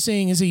 All I was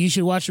saying is that you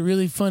should watch a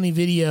really funny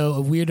video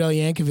of Weird Al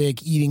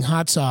Yankovic eating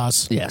hot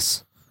sauce.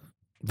 Yes.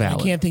 I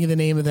Valid. can't think of the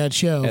name of that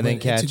show, And then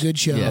but catch it's a good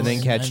show. and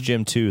then catch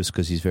Jim Tooze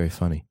because he's very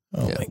funny.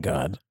 Oh Yeah. my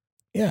god.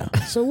 Yeah.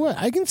 So what?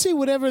 I can say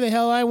whatever the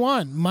hell I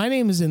want. My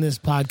name is in this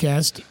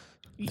podcast.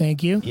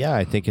 Thank you. Yeah,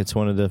 I think it's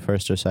one of the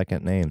first or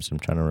second names. I'm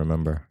trying to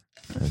remember.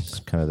 It's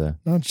kind of the.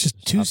 No, it's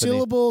just two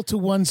syllable to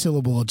one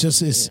syllable.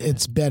 Just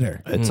it's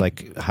better. It's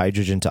like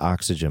hydrogen to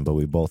oxygen, but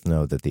we both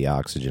know that the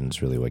oxygen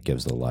is really what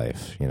gives the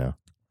life. You know,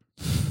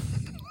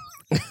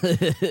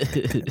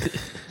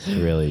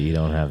 really, you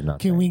don't have nothing.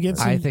 Can we get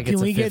some? I think can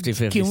it's a we get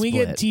 50-50 Can we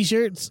get split.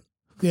 T-shirts?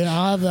 Yeah,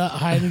 I'll have the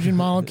hydrogen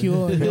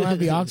molecule. And you'll have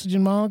the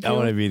oxygen I molecule.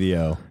 want to be the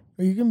O.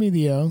 Or you can be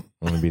the O.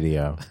 I want to be the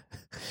O.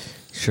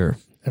 Sure.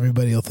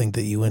 Everybody will think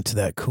that you went to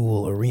that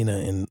cool arena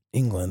in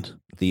England.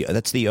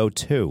 That's the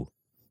O2.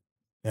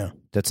 Yeah.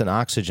 That's an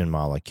oxygen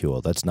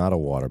molecule. That's not a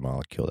water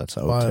molecule. That's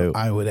O2. Well,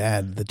 I would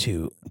add the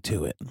two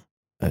to it.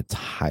 It's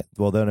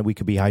well, then we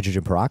could be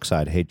hydrogen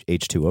peroxide,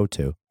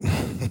 H2O2.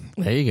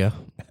 There you go.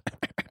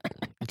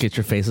 Get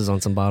your faces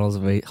on some bottles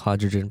of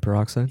hydrogen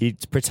peroxide. You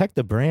protect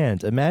the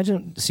brand.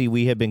 Imagine,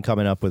 we have been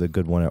coming up with a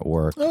good one at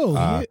work.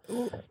 Oh,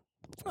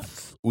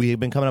 We have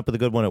been coming up with a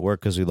good one at work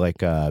because we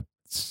like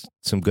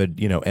some good,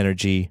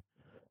 energy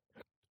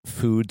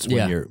foods when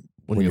Yeah.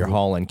 you're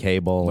hauling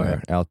cable Right.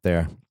 or out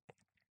there.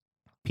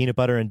 Peanut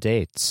butter and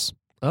dates.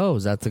 Oh,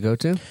 is that the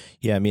go-to?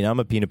 Yeah, I mean, I'm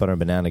a peanut butter and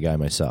banana guy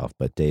myself,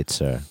 but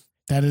dates are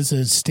that is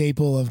a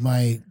staple of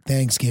my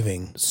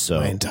Thanksgiving. so.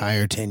 My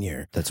entire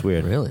tenure. That's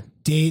weird. Really?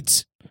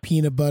 Dates,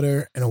 peanut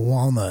butter, and a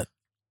walnut.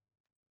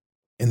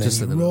 And then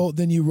Just in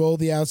the you roll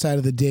the outside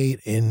of the date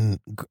in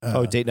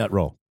Date nut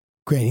roll.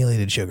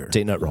 granulated sugar.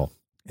 Date nut roll.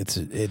 It's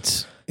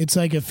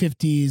like a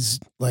 50s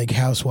like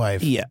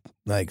housewife Yeah.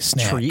 like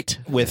snack. Treat.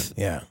 With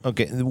Yeah.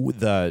 okay,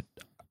 the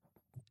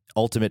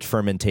ultimate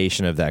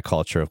fermentation of that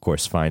culture, of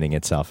course, finding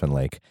itself in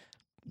like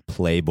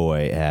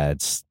Playboy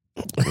ads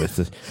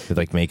with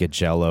like make a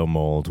Jello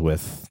mold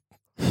with,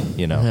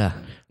 Yeah.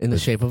 In the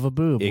shape of a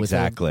boob.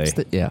 Exactly.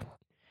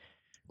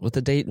 With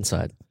a date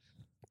inside.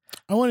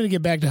 I wanted to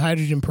get back to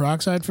hydrogen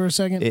peroxide for a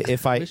second.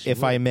 If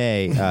I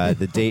may,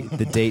 the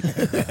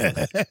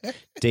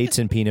dates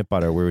and peanut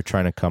butter. We were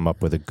trying to come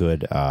up with a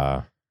good.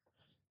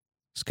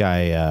 This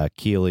guy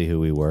Keeley, who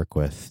we work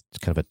with, is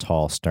kind of a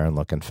tall,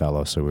 stern-looking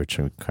fellow. So we're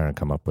trying to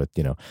come up with,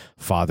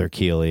 Father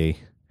Keeley,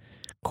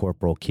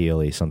 Corporal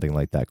Keeley, something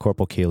like that.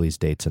 Corporal Keeley's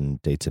dates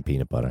and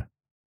peanut butter.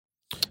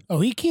 Oh,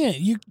 he can't.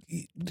 He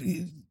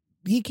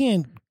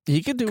can't.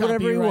 He can do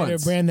whatever he copyright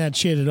wants. or brand that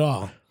shit at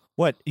all.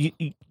 What?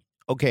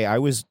 Okay, I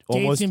was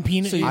almost. Dates and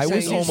peanut. So you're I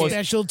was saying almost-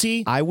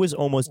 specialty. I was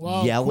almost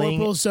Well, yelling.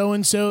 Corporal so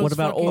and so. What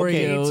about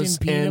Oreos dates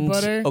and peanut and-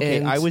 butter? Okay,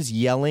 and- I was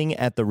yelling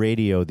at the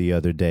radio the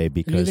other day You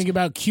because think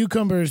about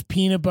cucumbers,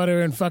 peanut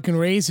butter, and fucking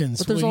raisins.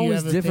 But there's What, do you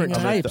always have a different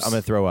thing on types. it? I'm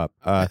gonna throw up.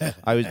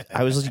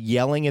 I was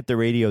yelling at the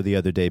radio the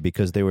other day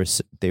because they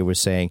were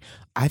saying,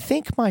 I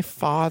think my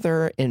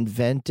father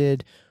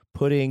invented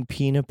putting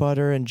peanut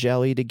butter and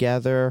jelly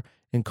together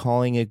and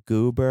calling it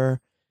goober,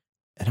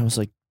 and I was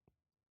like,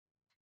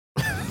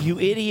 You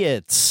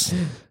idiots.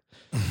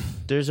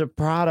 There's a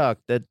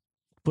product that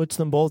puts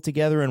them both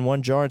together in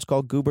one jar. It's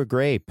called Goober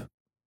Grape.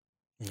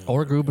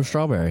 Or Goober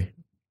Strawberry.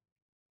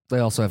 They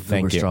also have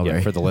Goober Strawberry.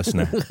 Yeah, for the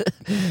listener.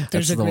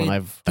 There's a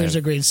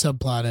great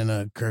subplot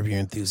in Curb Your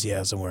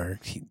Enthusiasm where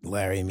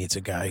Larry meets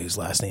a guy whose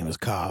last name is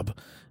Cobb,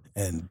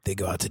 and they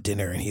go out to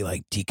dinner, and he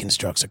like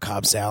deconstructs a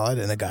Cobb salad,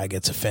 and the guy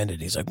gets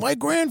offended. He's like, "My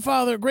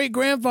great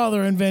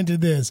grandfather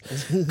invented this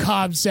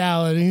Cobb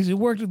salad, and he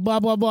worked with blah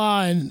blah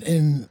blah,"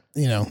 and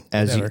you know,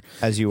 as you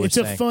were saying, it's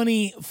a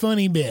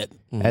funny bit.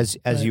 As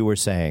you were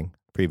saying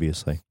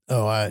previously.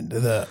 Oh,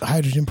 the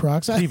hydrogen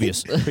peroxide.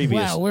 Previous.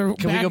 Wow,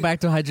 Can we go back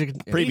to hydrogen?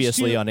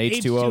 Previously on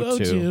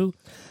H2O2.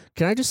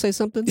 Can I just say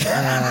something? Can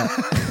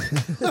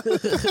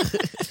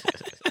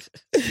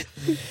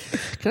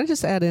I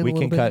just add in?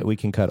 We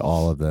can cut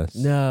all of this.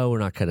 No, we're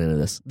not cutting into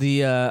this.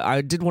 I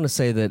did want to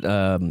say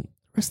that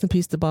rest in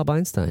peace to Bob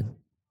Einstein.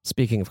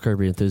 Speaking of Curb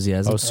Your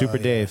Enthusiasm, Super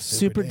Dave.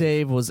 Super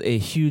Dave was a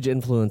huge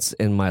influence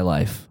in my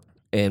life.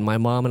 And my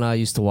mom and I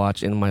used to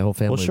watch, and my whole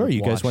family. Well, sure,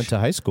 you guys went to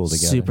high school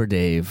together. Super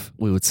Dave.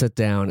 We would sit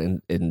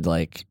down and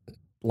like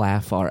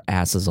laugh our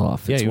asses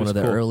off. It's one of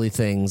the early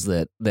things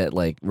that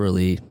like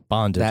really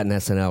bonded. That and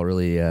SNL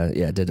really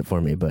did it for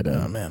me. But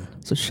oh man,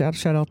 so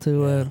shout out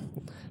to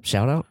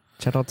shout out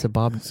to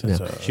Bob.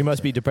 She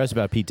must be depressed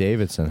about Pete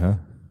Davidson, huh?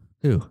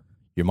 Who?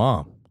 Your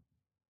mom.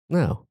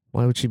 No.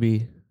 Why would she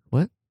be?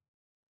 What?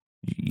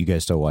 You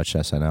guys don't watch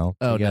SNL?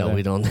 Oh together? no,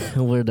 we don't.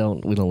 We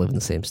don't live in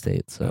the same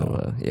state,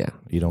 so yeah.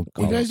 You don't.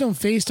 You guys don't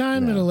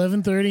FaceTime at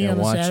 11:30 on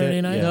a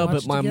Saturday night? Yeah. No,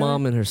 but my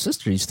mom and her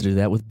sister used to do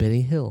that with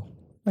Benny Hill.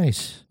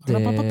 Nice.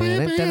 Okay,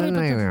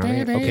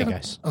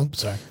 guys. Oh,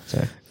 sorry.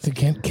 So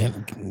can't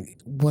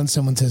when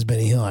someone says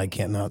Benny Hill, I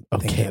can't not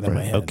think that in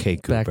my head. Okay,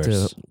 back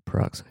to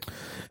Peroxide.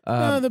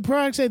 No, the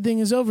Peroxide thing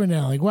is over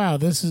now. Like, wow,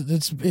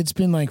 it's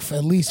been like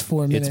at least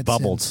 4 minutes. It's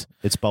bubbled.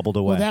 It's bubbled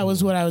away. Well, that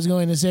was what I was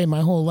going to say.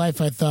 My whole life,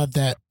 I thought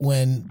that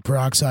when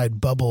Peroxide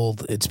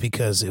bubbled, it's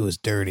because it was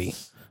dirty,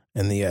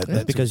 and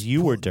that's because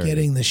you were dirty,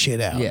 getting the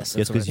shit out. Yes,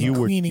 it's because you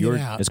were cleaning it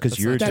out. It's because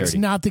you're dirty. That's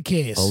not the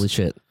case. Holy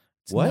shit!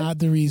 It's not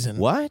the reason.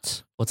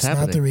 What? What's it's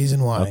happening? Not the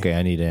reason why. Okay,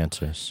 I need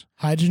answers.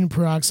 Hydrogen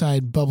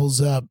peroxide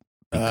bubbles up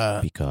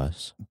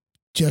because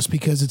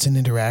it's an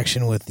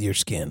interaction with your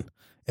skin.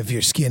 If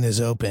your skin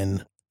is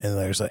open and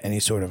there's any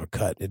sort of a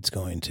cut, it's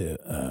going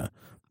to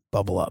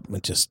bubble up.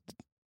 It's just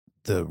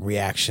the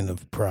reaction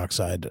of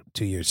peroxide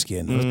to your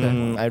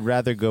skin. I'd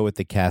rather go with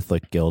the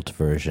Catholic guilt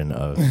version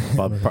of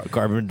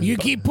carbon. You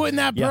keep putting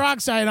that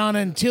peroxide on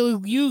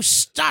until you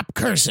stop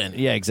cursing.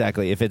 Yeah,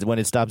 exactly. When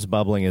it stops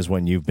bubbling is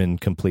when you've been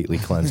completely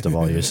cleansed of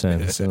all your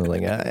sins. And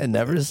like, I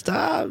never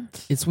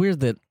stopped. It's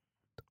weird that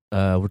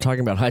we're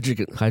talking about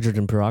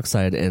hydrogen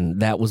peroxide,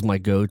 and that was my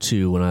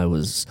go-to when I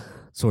was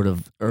sort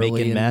of early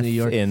making in meth New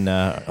York. In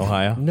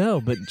Ohio. No,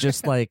 but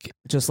just like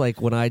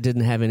when I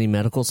didn't have any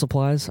medical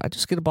supplies, I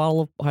just get a bottle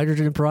of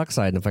hydrogen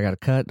peroxide, and if I got a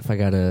cut, if I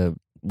got a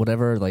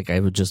whatever, like I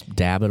would just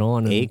dab it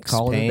on and aches,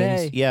 call pains. it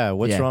a day. Yeah,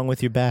 what's wrong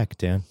with your back,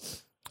 Dan?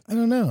 I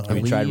don't know. Have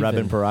you tried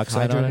rubbing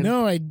peroxide on it?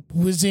 No, I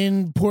was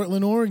in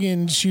Portland,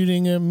 Oregon,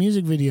 shooting a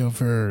music video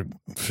for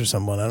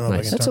someone. I don't know. If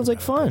I can that talk sounds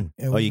like about fun.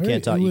 It. You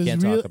can't talk. You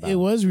can't talk about it. It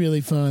was really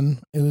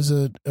fun. It was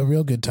a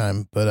real good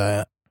time.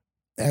 But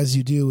as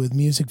you do with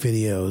music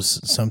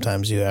videos,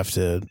 sometimes you have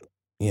to,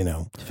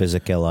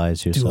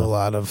 physicalize yourself. Do a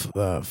lot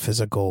of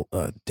physical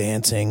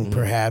dancing.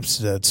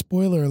 Perhaps.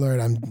 Spoiler alert: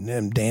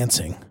 I'm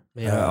dancing.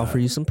 May I offer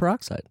you some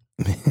peroxide?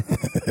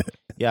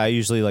 Yeah, I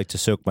usually like to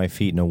soak my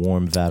feet in a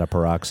warm vat of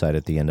peroxide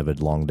at the end of a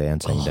long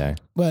dancing day.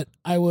 But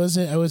I was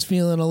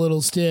feeling a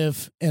little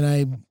stiff, and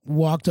I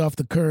walked off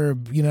the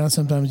curb.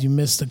 Sometimes you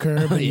miss the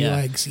curb, and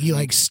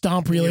you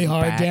stomp really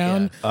hard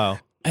down. Yeah. Oh.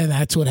 And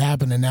that's what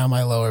happened. And now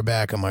my lower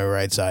back on my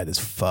right side is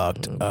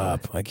fucked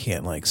up. I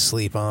can't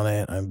sleep on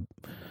it. I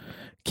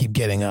keep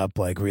getting up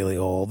really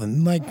old.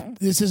 And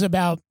this is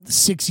about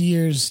 6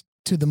 years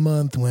to the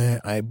month when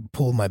I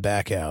pulled my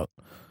back out,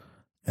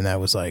 and I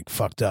was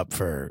fucked up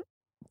for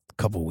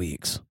couple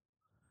weeks.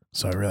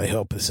 So I really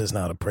hope this is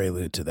not a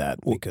prelude to that,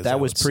 because that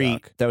was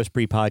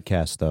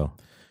pre-podcast though.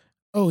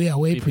 Oh yeah,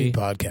 way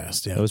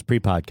pre-podcast. Yeah, that was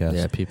pre-podcast.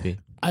 Yeah, PP.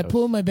 I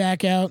pulled my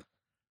back out,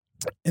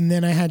 and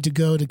then I had to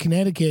go to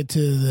Connecticut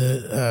to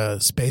the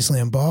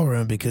Spaceland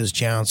Ballroom because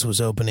Jounce was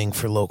opening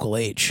for Local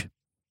H.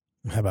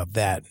 How about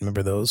that?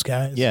 Remember those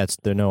guys? Yeah,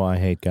 they're no I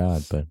Hate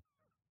God, but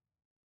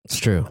it's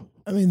true.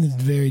 I mean,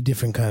 it's very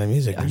different kind of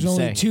music. There's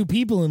only 2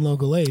 people in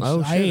Local H.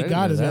 Oh, I Hate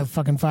God has got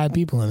fucking 5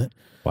 people in it.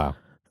 Wow.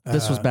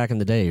 This was back in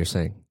the day, you're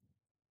saying?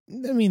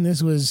 I mean,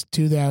 this was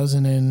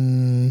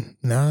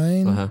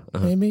 2009,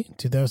 maybe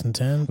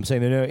 2010. I'm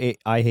saying no,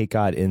 I Hate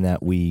God in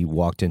that we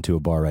walked into a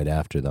bar right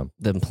after them.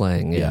 Them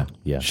playing, yeah.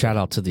 Shout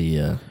out to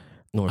the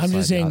North I'm Side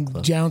just saying, Yacht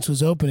Club. Jounce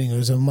was opening. It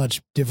was a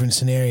much different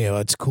scenario.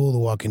 It's cool to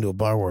walk into a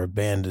bar where a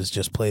band has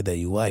just played that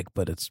you like,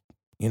 but it's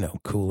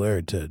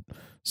cooler to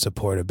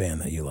support a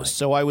band that you like.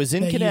 So I was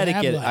in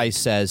Connecticut. I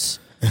says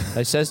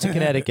to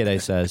Connecticut. I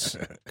says,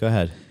 go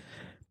ahead.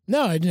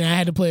 No, I didn't. I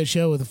had to play a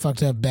show with a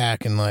fucked up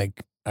back, and I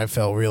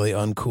felt really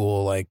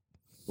uncool,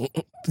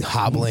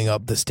 hobbling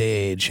up the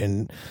stage,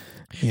 and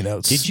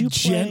Did you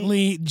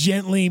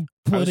gently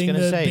putting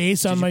the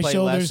bass on my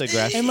shoulders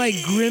and like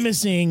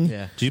grimacing.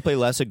 Yeah. Did you play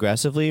less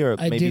aggressively or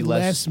maybe did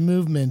less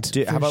movement?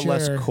 How about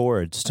less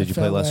chords? Did you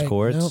play less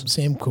chords? Nope,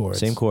 same chords.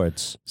 Same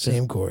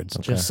chords.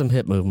 Okay. Just some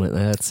hip movement.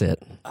 That's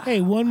it.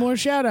 Hey, one more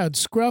shout out.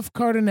 Scruff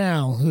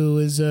Cardinal, who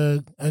is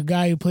a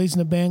guy who plays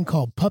in a band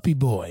called Puppy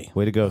Boy.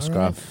 Way to go,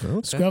 Scruff. Right.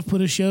 Okay. Scruff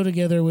put a show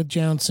together with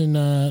Johnson,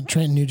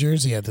 Trenton, New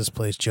Jersey at this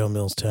place, Joe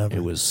Mills Tavern.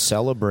 It was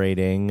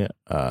celebrating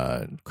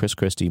Chris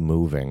Christie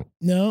moving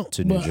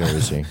to New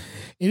Jersey.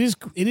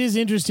 It is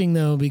interesting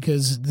though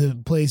because the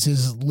place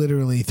is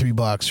literally 3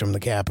 blocks from the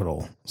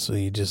Capitol, so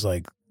you just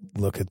like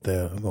look at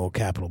the old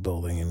Capitol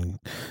building and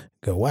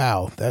go,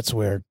 "Wow, that's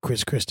where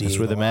Chris Christie." That's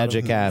where the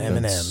magic happens.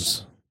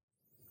 M&Ms.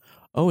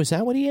 Oh, is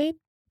that what he ate?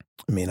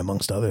 I mean,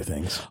 amongst other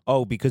things.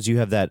 Oh, because you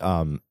have that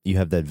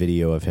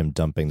video of him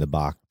dumping the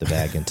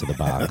bag into the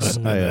box.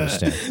 I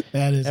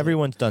understand.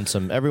 Everyone's done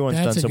some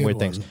weird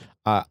things.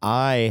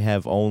 I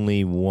have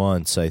only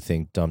once, I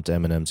think, dumped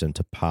M&Ms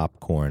into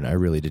popcorn. I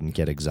really didn't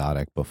get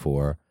exotic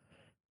before.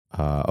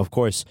 Of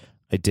course,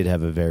 I did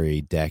have a very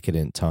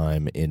decadent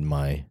time in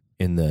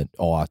the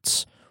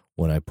aughts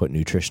when I put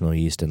nutritional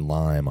yeast and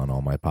lime on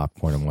all my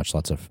popcorn and watched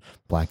lots of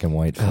black and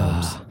white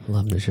films.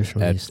 Love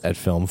nutritional yeast at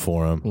Film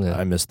Forum. Yeah.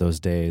 I miss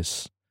those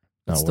days.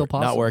 Still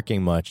possible. Not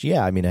working much.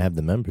 Yeah, I mean, I have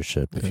the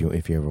membership if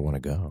you ever want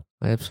to go.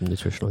 I have some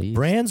nutritional yeast.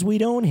 Brands we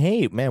don't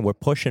hate, man. We're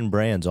pushing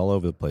brands all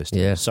over the place.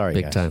 Yeah, sorry,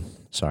 big guys. time.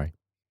 Sorry.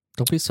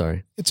 Don't be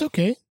sorry. It's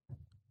okay.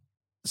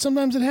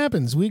 Sometimes it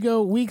happens. We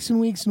go weeks and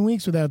weeks and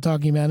weeks without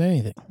talking about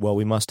anything. Well,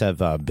 we must have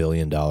 $1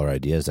 billion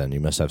ideas then. You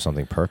must have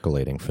something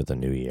percolating for the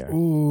new year.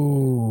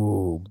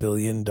 Ooh, $1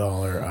 billion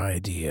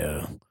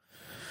idea.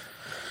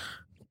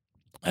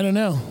 I don't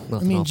know.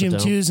 Jim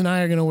Tews and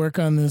I are going to work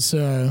on this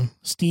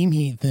steam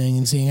heat thing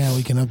and seeing how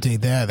we can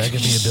update that. That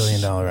could be $1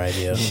 billion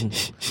idea.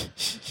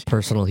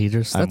 Personal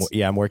heaters?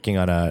 I'm working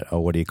on a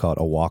what do you call it?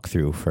 A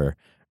walkthrough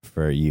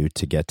for you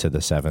to get to the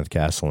 7th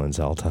castle in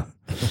Zelda.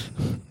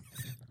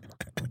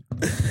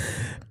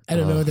 I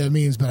don't know what that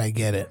means, but I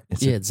get it.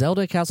 It's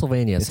Zelda,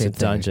 Castlevania, it's same a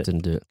dungeon. Thing.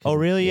 Didn't do it. Oh,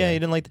 really? Yeah, you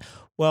didn't like.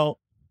 Well,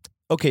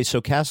 okay.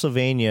 So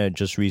Castlevania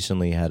just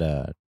recently had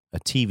a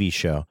TV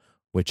show,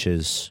 which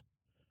is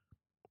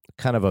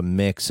kind of a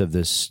mix of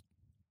this.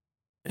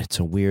 It's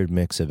a weird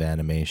mix of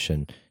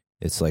animation.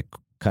 It's like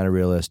kind of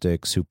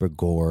realistic, super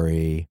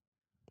gory.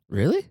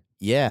 Really?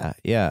 Yeah.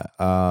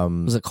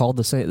 Was it called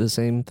the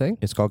same thing?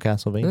 It's called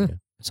Castlevania. Yeah.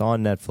 It's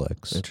on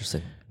Netflix.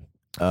 Interesting.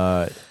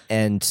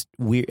 And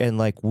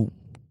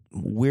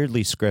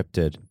weirdly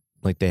scripted.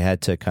 Like they had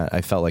to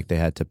I felt like they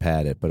had to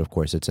pad it, but of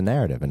course it's a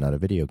narrative and not a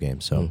video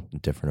game, so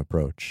different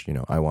approach.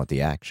 I want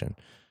the action.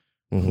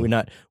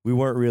 Mm-hmm. We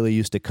weren't really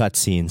used to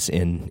cutscenes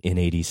in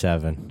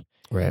 87.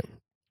 Right.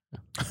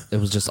 It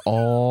was just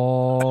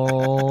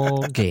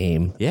all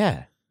game.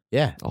 Yeah.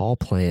 All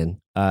playing.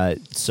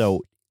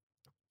 So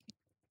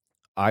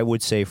I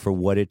would say for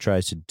what it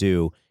tries to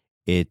do,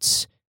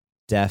 it's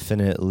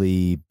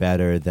definitely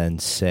better than,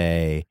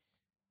 say,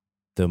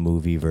 the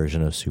movie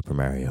version of Super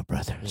Mario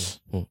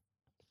Brothers. Mm-hmm.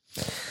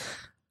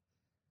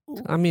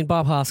 I mean,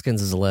 Bob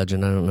Hoskins is a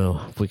legend. I don't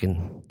know if we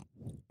can.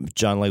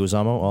 John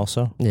Leguizamo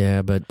also.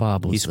 Yeah, but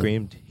Bob was he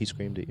screamed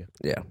at you.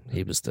 Yeah,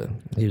 he was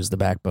the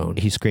backbone.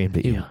 He screamed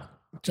at you.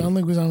 John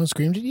Leguizamo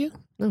screamed at you?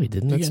 No, he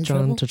didn't. That's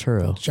John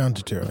Turturro. John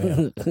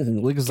Turturro. Yeah.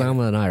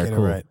 Leguizamo and I are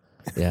cool. Right.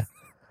 Yeah.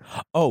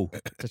 Oh,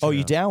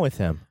 you down with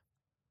him?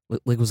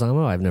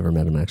 Leguizamo? I've never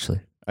met him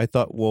actually. I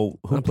thought. Well,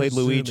 who played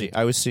Luigi?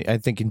 I'm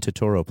thinking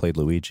Totoro played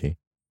Luigi.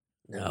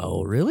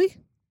 No, really?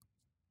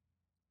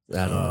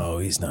 No,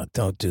 he's not.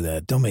 Don't do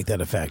that. Don't make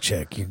that a fact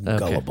check. You're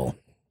gullible.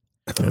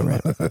 All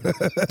right.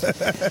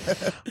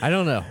 I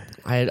don't know.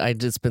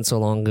 It's been so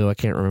long ago. I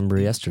can't remember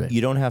yesterday.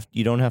 You don't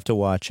have to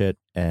watch it,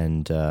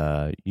 and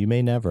you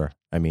may never.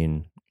 I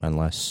mean,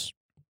 unless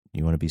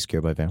you want to be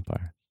scared by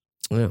vampires.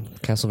 Yeah,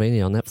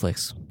 Castlevania on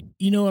Netflix.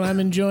 You know what I'm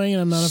enjoying,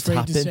 and I'm not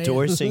afraid to say. Stop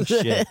endorsing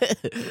shit.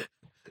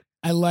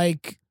 I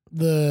liked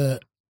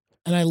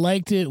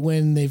it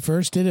when they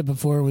first did it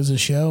before it was a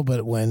show,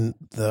 but when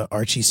the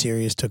Archie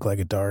series took like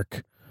a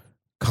dark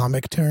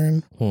comic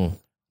turn,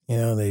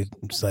 they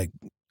it's like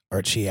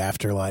Archie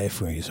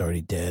Afterlife where he's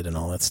already dead and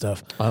all that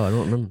stuff. Oh, I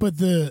don't remember. But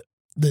the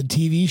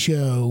TV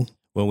show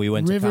when we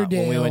went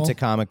to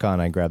Comic-Con,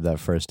 I grabbed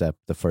that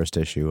the first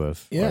issue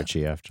of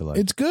Archie Afterlife.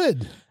 It's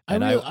good. I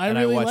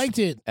really liked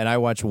it. And I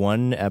watched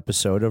one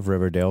episode of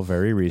Riverdale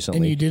very recently.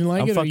 And you didn't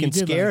like it? I'm fucking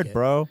scared, like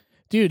bro.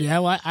 Dude,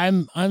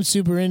 I'm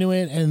super into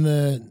it, and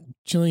the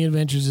Chilling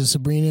Adventures of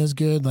Sabrina is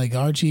good. Like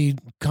Archie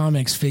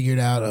Comics figured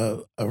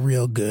out a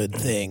real good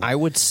thing. I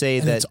would say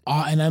that,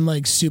 and I'm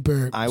like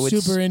super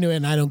into it,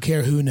 and I don't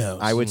care who knows.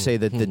 I would say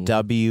that the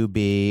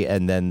WB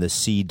and then the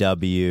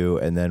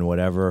CW and then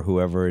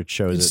whoever it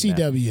shows. It's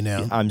CW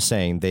now. I'm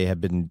saying they have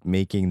been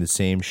making the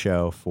same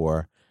show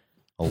for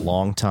a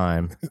long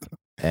time.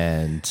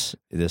 And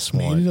this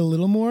made one it a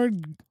little more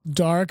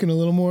dark and a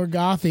little more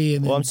gothy.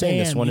 And I'm saying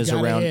this one is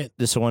around.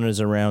 This one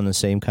is around the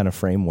same kind of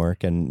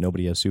framework, and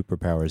nobody has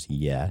superpowers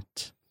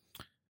yet.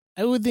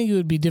 I would think it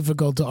would be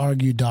difficult to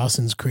argue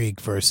Dawson's Creek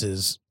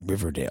versus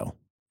Riverdale.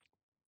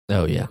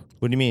 Oh yeah.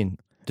 What do you mean?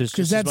 There's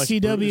 'Cause just as that's much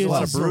CW there's a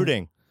lot of is also-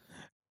 brooding.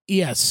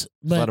 Yes,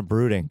 There's a lot of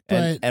brooding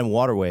and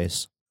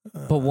waterways.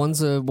 But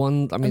one's a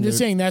one. I mean, I'm just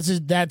saying that's a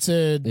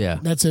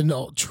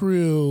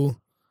true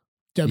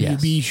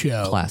WB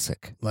show.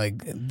 classic.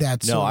 Like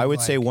that's No, I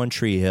would say One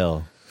Tree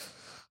Hill.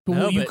 But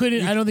No, you but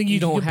couldn't. I don't think you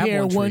can don't have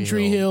compare One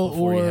Tree Hill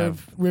before you or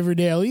have-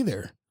 Riverdale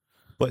either.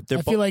 But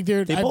I feel like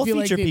they both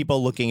feature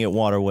people looking at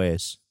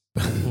waterways.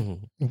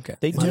 Okay,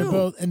 They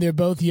do. They're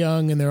both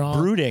young, and they're all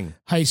Brooding.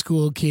 high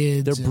school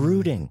kids. They're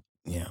brooding.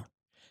 Yeah,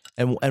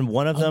 And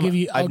one of them,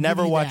 I'll I've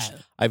never give you watched.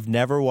 that. I've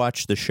never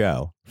watched the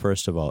show.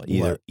 First of all,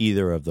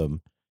 either of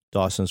them,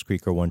 Dawson's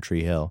Creek or One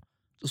Tree Hill.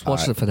 Just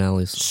watch the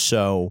finales.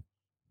 So,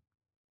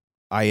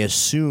 I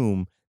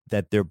assume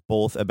that they're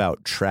both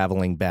about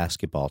traveling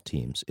basketball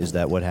teams. Is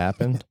that what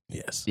happened?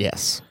 Yes.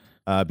 Yes.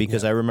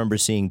 Because I remember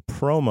seeing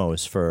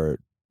promos for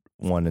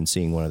one and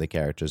seeing one of the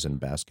characters in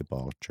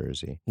basketball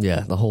jersey.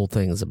 Yeah, the whole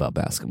thing is about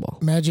basketball.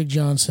 Magic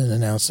Johnson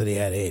announced that he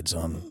had AIDS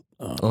on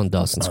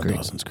Dawson's Creek.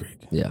 Dawson's Creek.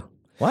 Yeah,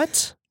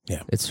 What?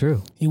 it's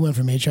true. He went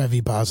from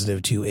HIV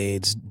positive to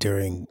AIDS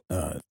during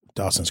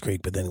Dawson's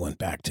Creek, but then went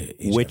back to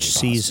HIV Which positive.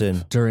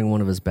 season? During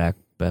one of his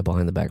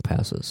behind the back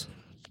passes.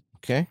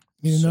 Okay.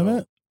 You didn't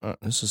know that?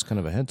 This is kind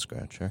of a head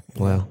scratcher.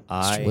 Wow.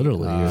 I- You're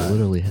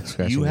literally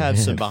scratching You your have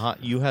head.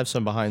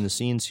 some behind the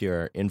scenes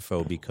here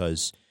info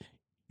because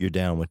you're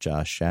down with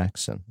Josh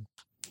Jackson.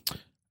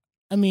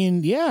 I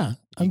mean, yeah,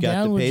 I'm got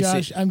down the with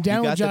Pacey- Josh. I'm you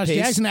down got with the Josh Pacey-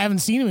 Jackson. I haven't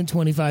seen him in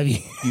 25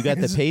 years. You got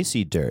the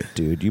Pacey dirt,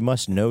 dude. You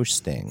must know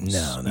things.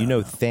 No, you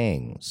know no.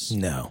 things.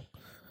 No.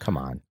 Come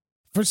on.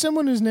 For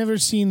someone who's never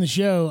seen the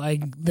show,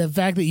 the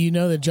fact that you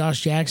know that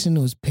Josh Jackson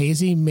was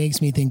Pacey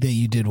makes me think that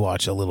you did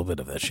watch a little bit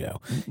of that show.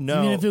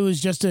 No. Even if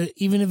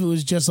it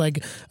was just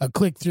like a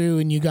click through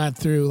and you got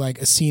through like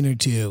a scene or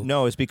two.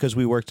 No, it's because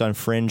we worked on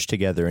Fringe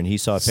together and he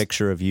saw a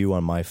picture of you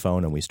on my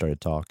phone and we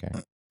started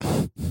talking.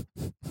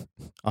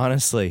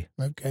 Honestly,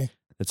 Okay.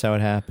 that's how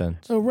it happened.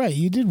 Oh right,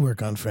 you did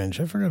work on Fringe.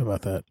 I forgot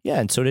about that. Yeah,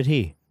 and so did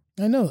he.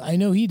 I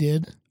know he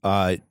did.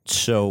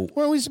 So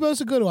Weren't we supposed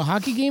to go to a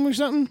hockey game or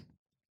something?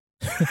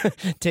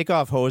 take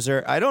off,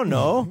 hoser. I don't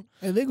know.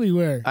 I think we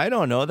were. I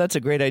don't know. That's a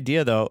great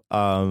idea, though.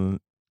 And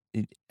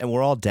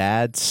we're all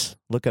dads.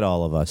 Look at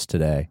all of us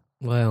today.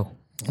 Wow.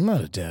 I'm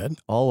not a dad.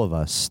 All of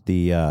us.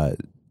 I'm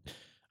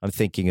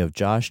thinking of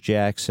Josh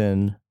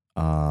Jackson,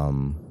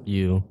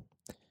 You.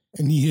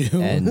 And you.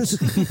 and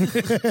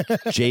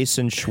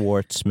Jason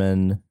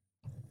Schwartzman,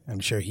 I'm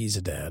sure he's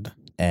a dad.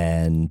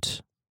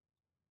 and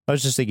I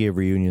was just thinking of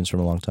reunions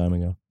from a long time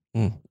ago.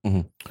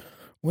 Mm-hmm.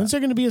 When's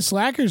there going to be a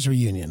Slackers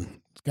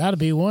reunion? It's got to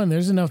be one.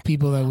 There's enough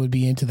people that would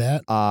be into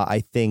that.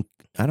 I think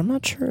I'm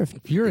not sure if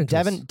You're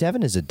into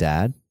Devin is a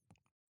dad.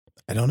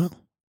 I don't know.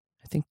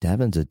 I think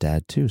Devin's a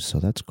dad too, so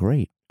that's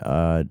great.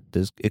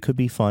 It could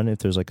be fun if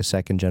there's like a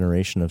second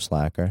generation of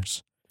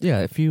Slackers.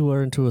 Yeah, if you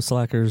are into a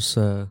Slackers,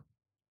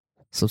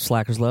 some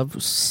Slackers love,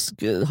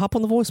 hop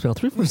on the voicemail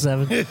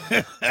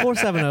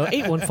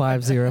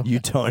 347-470-8150. You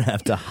don't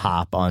have to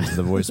hop onto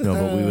the voicemail,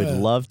 but we would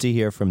love to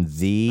hear from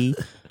the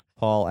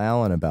Paul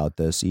Allen about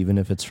this, even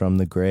if it's from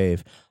the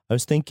grave. I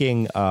was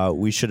thinking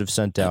we should have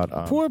sent out.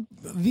 Paul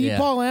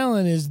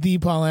Allen is the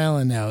Paul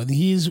Allen now.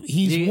 He's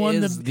won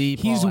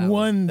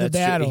the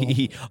battle.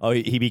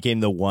 He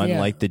became the one, Yeah.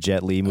 like the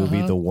Jet Li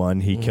movie, the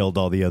one. He killed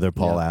all the other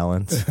Paul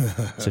Allens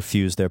to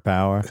fuse their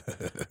power.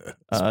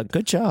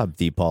 Good job,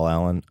 the Paul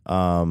Allen.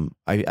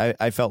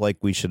 I felt like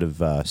we should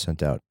have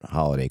sent out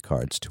holiday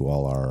cards to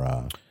all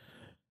our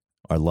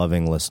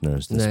loving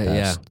listeners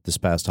this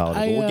past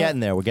holiday. But we're getting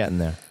there. We're getting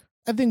there.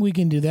 I think we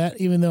can do that,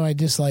 even though I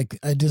dislike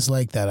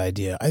that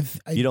idea.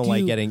 You don't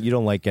like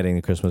getting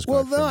the Christmas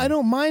Well, card. no, I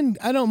don't mind.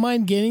 I don't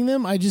mind getting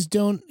them. I just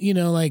don't.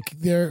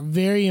 They're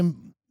very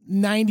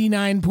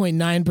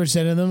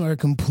 99.9% of them are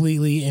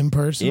completely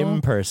impersonal.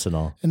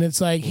 Impersonal. And it's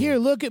like, here,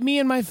 look at me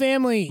and my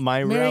family.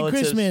 My Merry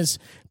relatives- Christmas.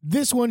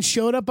 This one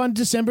showed up on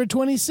December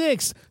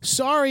 26th.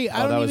 Sorry, I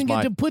that don't was even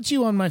get to put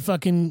you on my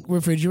fucking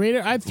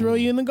refrigerator. I'd throw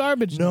you in the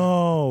garbage.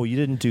 No, you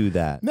didn't do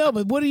that. No,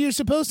 but what are you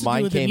supposed to Mine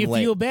do with them? came You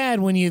late. feel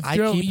bad when you I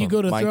throw. keep You 'em.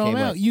 go to Mine throw them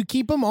came out. late. You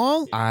keep them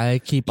all. I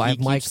He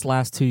Mike's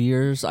last 2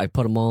 years. I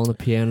put them all on the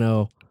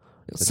piano.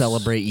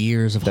 Celebrate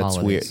years of That's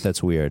holidays. weird.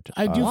 That's weird.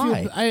 I do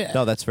Why? feel.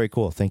 No, that's very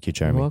cool. Thank you,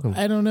 You're Jeremy. welcome.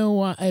 I don't know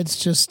why.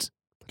 It's just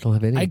don't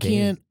have any. I game.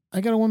 can't. I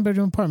got a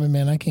 1-bedroom apartment,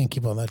 man. I can't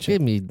keep all that shit.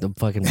 Give me the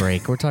fucking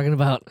break. We're talking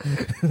about.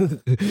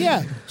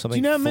 Yeah. Do Something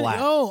you know how many? flat.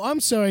 Oh, I'm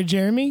sorry,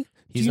 Jeremy.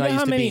 He's Do you not know used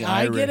how to many being I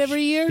Irish. get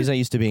every year? He's not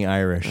used to being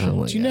Irish. Oh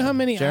my Do you know how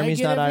many Jeremy's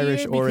I get not every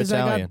Irish year? or Because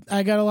Italian.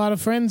 I got a lot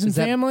of friends and Is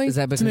that- family. is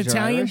that it's an because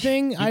you're Italian Irish?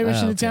 thing, Irish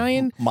and okay.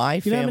 Italian.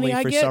 My You know how family, many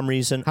I for get? some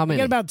reason, How I many?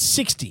 get about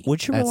 60.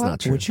 would you That's relax? not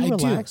true. Would you I do.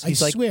 relax? I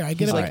He's like, swear, I get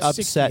he's about like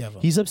 60 upset. of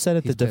them. He's upset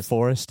at the He's pissed.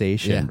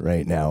 deforestation Yeah.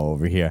 right now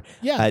over here.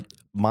 Yeah.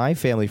 My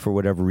family, for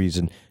whatever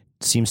reason,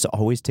 seems to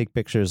always take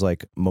pictures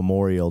like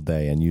Memorial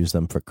Day and use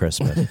them for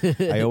Christmas.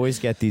 I always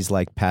get these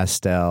like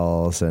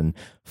pastels and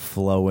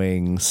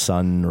flowing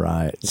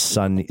sunny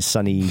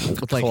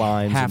With like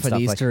climbs, half and an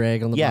stuff Easter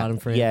egg on the bottom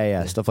frame.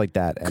 Yeah, stuff like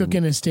that. And,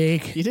 Cooking a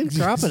steak. You didn't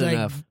crop it like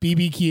enough.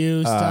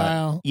 BBQ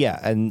style. yeah,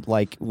 and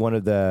like one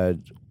of the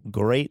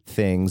great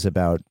things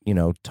about,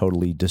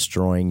 totally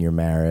destroying your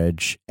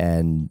marriage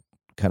and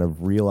kind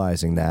of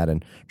realizing that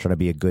and trying to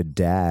be a good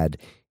dad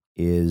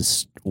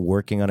is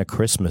working on a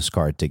Christmas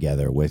card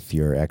together with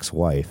your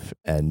ex-wife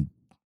and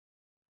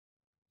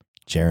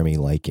Jeremy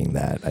liking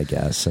that, I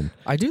guess, and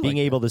I do being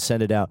like able to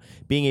send it out,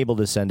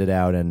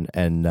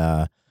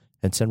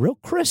 and send real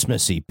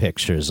Christmassy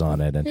pictures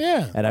on it, and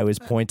and I was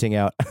pointing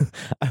out,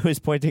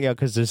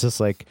 because there's just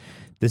like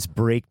this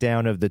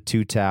breakdown of the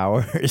two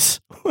towers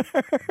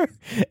where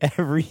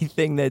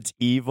everything that's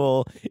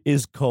evil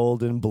is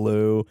cold and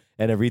blue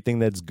and everything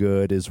that's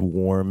good is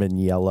warm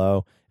and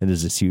yellow. And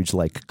there's this huge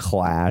like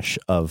clash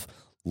of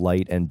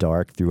light and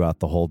dark throughout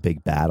the whole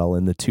big battle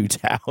in the two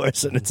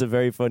towers. And it's a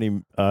very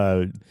funny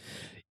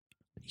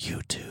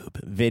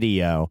YouTube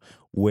video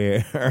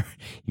where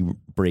he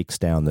breaks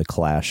down the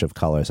clash of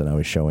colors. And I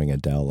was showing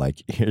Adele,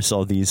 like, here's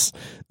all these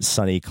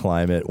sunny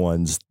climate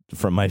ones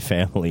from my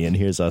family, and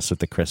here's us with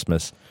the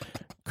Christmas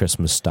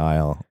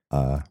style.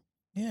 Dark,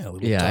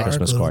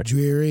 Christmas little card.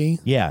 Dreary.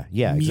 Yeah,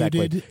 exactly.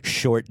 Muted,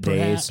 Short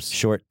days,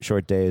 perhaps.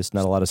 short days,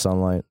 not a lot of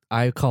sunlight.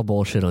 I call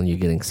bullshit on you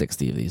getting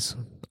 60 of these.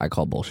 I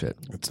call bullshit.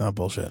 It's not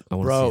bullshit. I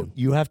wanna see Bro, 'em.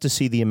 you have to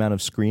see the amount of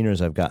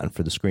screeners I've gotten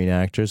for the Screen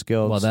Actors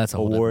Guild Well, that's a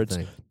whole awards.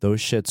 different thing. Those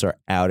shits are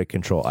out of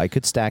control. I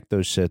could stack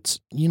those shits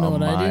You know a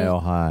what I do? mile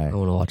high. I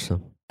want to watch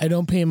them. I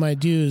don't pay my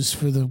dues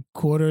for the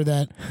quarter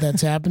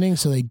that's happening,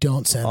 so they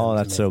don't send them Oh, to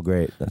that's me. so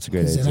great. That's a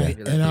great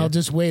idea. And I'll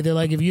just wait. They're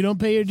like, if you don't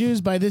pay your dues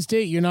by this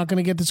date, you're not going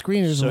to get the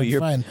screeners. So I'm like, you're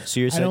fine. so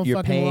you're I saying don't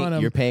fucking want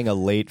 'em. you're paying a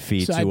late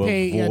fee So to I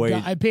pay avoid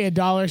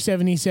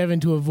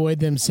 $1.77 to avoid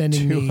them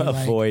sending me.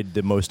 Like, avoid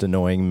the most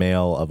annoying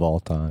mail of all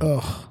time.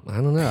 oh, I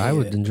don't know. I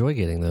would enjoy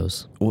getting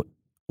those.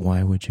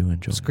 Why would you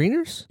enjoy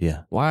Screeners?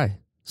 Yeah. Why?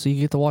 So you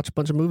get to watch a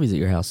bunch of movies at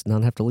your house and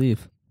not have to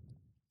leave.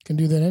 can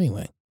do that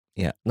anyway.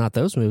 Not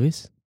those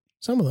movies.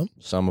 Some of them.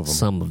 Some of them.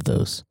 Some of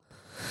those.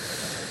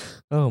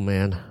 Oh,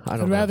 man. I I'd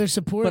don't know. rather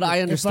support. But it. I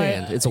If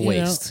understand. It's a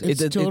waste.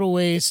 It's total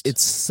waste.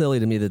 It's silly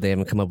to me that they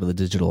haven't come up with a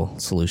digital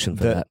solution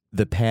for that.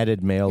 The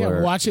padded mailer.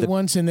 yeah, watch it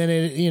once and then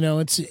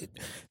it's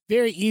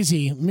very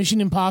easy.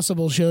 Mission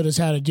Impossible showed us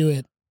how to do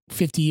it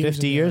 50 years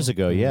 50 ago. years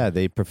ago, yeah,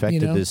 they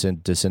perfected this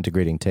in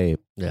disintegrating tape.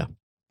 Yeah.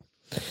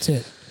 That's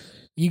it.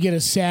 You get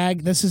a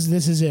SAG. This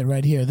is it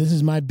right here. This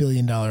is my $1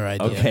 billion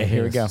idea. Okay,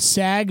 here we go.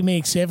 SAG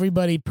makes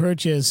everybody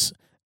purchase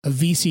a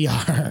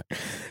VCR,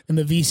 and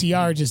the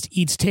VCR just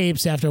eats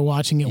tapes after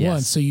watching it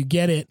once. So you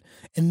get it,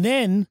 and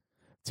then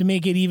to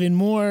make it even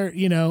more,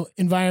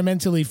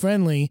 environmentally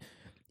friendly,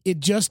 it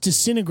just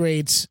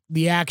disintegrates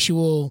the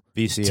actual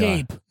VCR.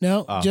 tape.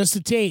 No, just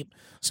the tape.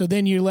 So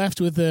then you're left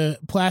with a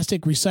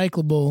plastic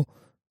recyclable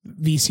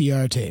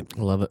VCR tape.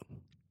 I love it.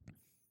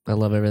 I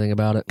love everything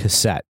about it.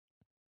 Cassette.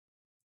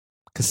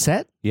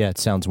 Cassette? Yeah, it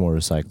sounds more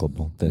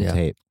recyclable than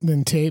tape.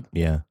 Then tape.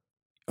 Yeah.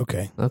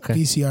 Okay. Okay.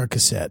 VCR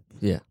cassette.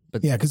 Yeah.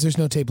 But Yeah, because there's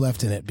no tape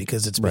left in it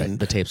because it's been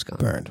the tape's gone.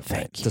 burned.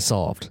 It's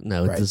dissolved.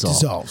 No, Right, it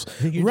dissolves.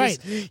 dissolves. Right.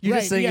 You're right,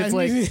 just saying yeah, it's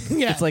like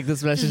yeah. it's like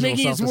this message will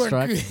making it work.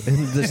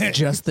 self-destruct and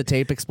just the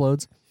tape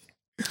explodes.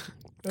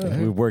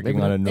 We're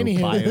working on a new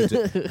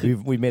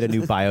we've made a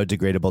new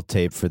biodegradable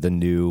tape for the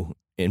new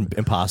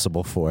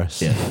Impossible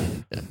Force. Yeah.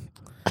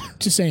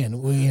 Just saying,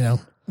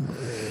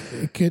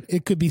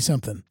 it could be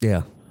something.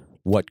 Yeah.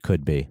 What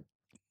could be?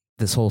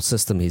 This whole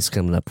system he's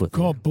coming up with.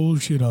 Call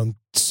bullshit on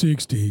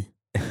 60.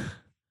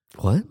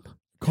 What?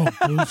 Call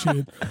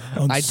bullshit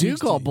on 60. I do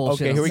call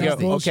bullshit. Okay, here we go.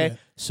 Bullshit.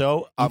 Okay,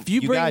 so If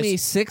you bring guys, me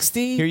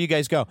 60, here you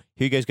guys go.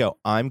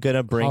 I'm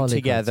gonna bring Holiday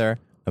together.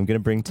 I'm gonna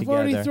bring I've together.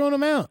 already thrown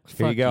them out.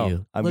 Here you fuck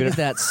go. I'm Look gonna. at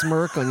that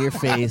smirk on your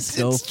face.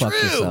 Go fuck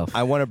yourself.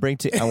 I want to bring.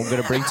 I'm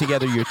going to bring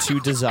together your two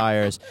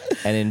desires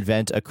and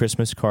invent a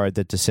Christmas card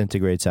that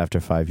disintegrates after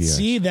 5 years.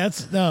 See,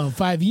 that's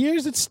 5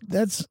 years.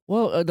 That's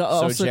Well,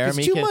 also,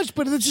 Jeremy too can- much,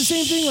 but it's the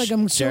same thing. Like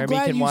I'm so Jeremy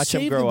glad can you watch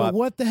them saved grow them, up. but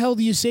what the hell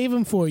do you save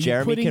them for? You're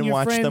Jeremy putting can your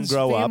watch them friend's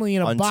grow up family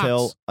in a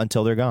until box.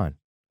 they're gone.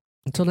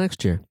 until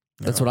next year.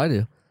 That's what I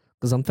do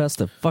because I'm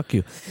festive. Fuck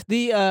you.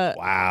 The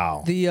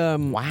Wow. the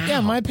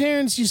Yeah, my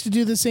parents used to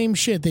do the same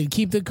shit. They'd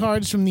keep the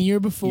cards from the year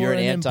before You're an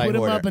and then put them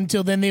anti-hoarder. up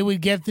until then they would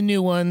get the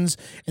new ones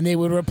and they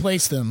would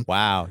replace them.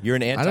 Wow. You're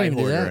an don't even do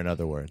anti-hoarder, that. in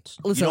other words.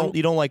 Listen,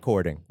 you don't like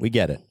hoarding. We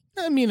get it.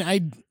 I mean,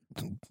 I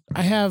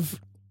have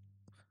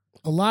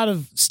a lot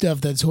of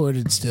stuff that's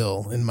hoarded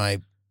still in my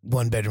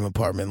one-bedroom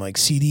apartment, like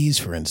CDs,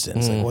 for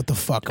instance. Like, what the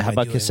fuck? How am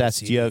about I doing with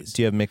cassettes?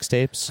 Do you have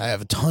mixtapes? I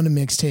have a ton of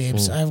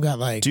mixtapes. I've got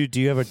like Do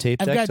you have a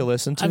tape I've deck got- to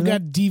listen to? I've got I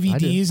do.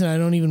 DVDs and I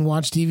don't even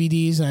watch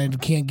DVDs and I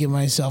can't get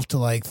myself to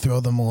like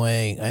throw them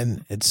away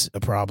and it's a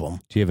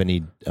problem. Do you have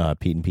any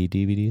Pete and Pete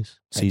DVDs?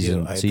 I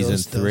do. Season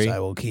Those 3. I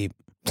will keep.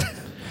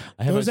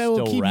 I have Those a I will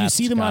still keep. You wrapped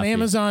see them on copy.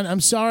 Amazon. I'm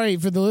sorry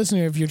for the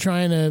listener if you're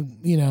trying to,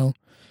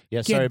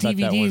 Yeah, sorry get about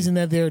that DVDs one, and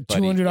that they're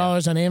buddy.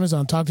 $200 on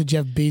Amazon. Talk to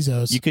Jeff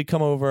Bezos. You could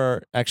come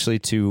over actually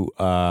to.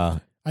 I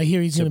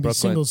hear he's to going to be Brooklyn.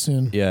 single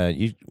soon. Yeah,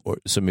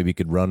 so maybe you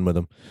could run with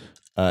him.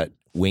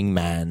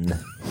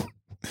 Wingman.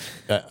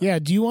 Yeah,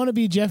 do you want to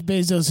be Jeff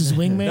Bezos'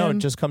 wingman? No,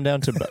 just come down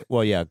to.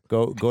 Well, yeah,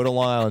 go to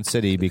Long Island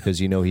City because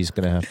you know he's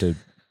going to have to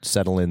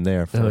settle in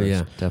there first. Oh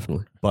yeah,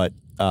 definitely. But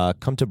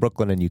come to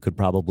Brooklyn and you could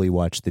probably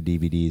watch the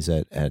DVDs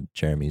at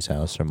Jeremy's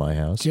house or my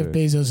house. Jeff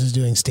Bezos is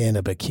doing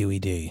stand-up at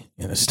QED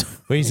in a store.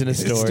 Well, he's in a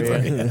store.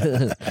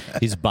 Yeah.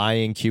 He's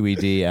buying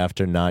QED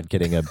after not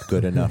getting a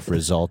good enough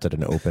result at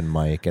an open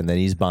mic, and then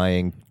he's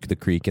buying The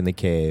Creek and the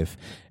Cave,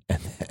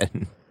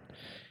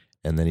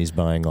 and then he's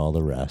buying all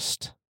the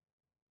rest.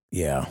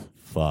 Yeah.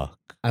 Fuck.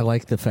 I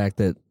like the fact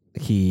that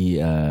he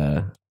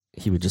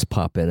would just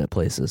pop in at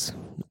places,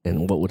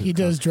 and what would He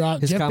does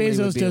drop. his Jeff comedy would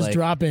Bezos be does like,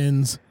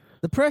 drop-ins.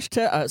 The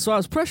pressure. So I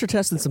was pressure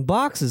testing some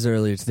boxes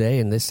earlier today,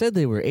 and they said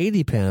they were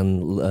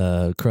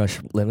 80-pound crush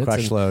limits.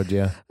 Crush and, load,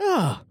 yeah.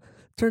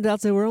 Turned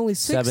out they were only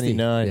 60.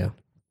 79. Yeah,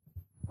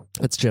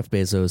 that's Jeff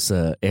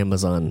Bezos'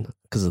 Amazon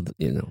because of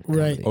Right.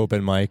 comedy.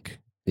 Open mic.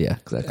 Yeah,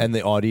 exactly. And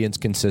the audience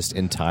consists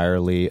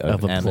entirely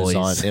of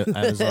employees.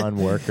 Amazon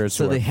workers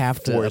So who they are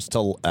have to- forced to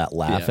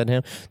laugh Yeah. at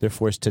him. They're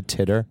forced to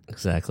titter,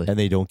 Exactly. and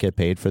they don't get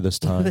paid for this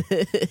time.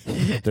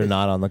 They're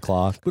not on the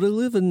clock. But I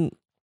live in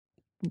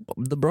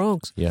the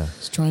Bronx. Yeah.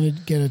 He's trying to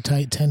get a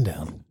tight 10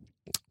 down.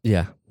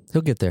 Yeah,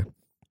 he'll get there.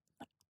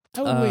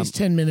 I would waste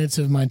 10 minutes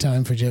of my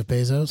time for Jeff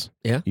Bezos.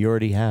 You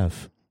already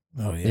have.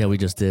 Oh, Yeah, we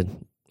just did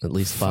at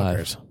least 5.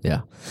 Fuckers.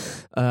 Yeah.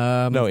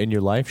 No, in your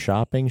life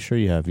shopping, sure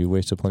you have. You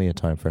wasted plenty of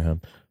time for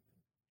him.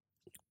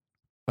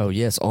 Oh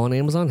yes, on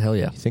Amazon. Hell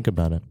yeah. Think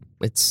about it.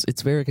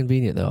 It's very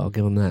convenient though. I'll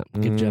give him that.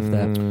 Give Jeff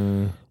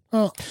that.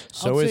 Well,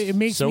 So I'll is- say it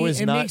makes so me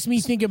is it not- makes me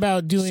think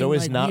about doing So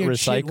is like not weird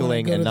shit when I recycling go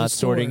and to the not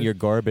sorting store. your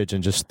garbage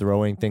and just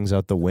throwing things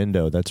out the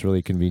window. That's really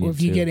Or convenient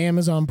if you too. get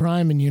Amazon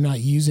Prime and you're not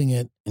using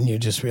it and you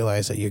just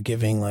realize that you're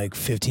giving like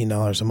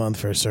 $15 a month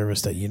for a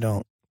service that you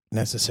don't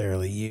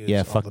necessarily use yeah,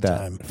 all fuck the that.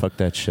 time. Fuck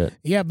that shit.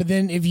 Yeah, but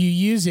then if you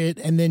use it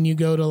and then you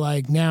go to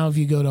like now if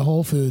you go to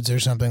Whole Foods or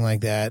something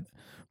like that,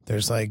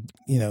 there's like,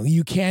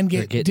 you can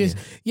They're get getting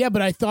you. yeah,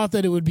 but I thought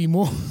that it would be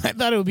more I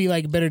thought it would be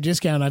like a better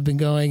discount. I've been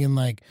going and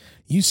like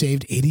you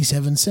saved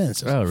 87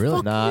 cents. I was Oh, like, really?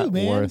 Fuck Not you,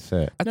 man. worth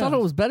it. I No. thought it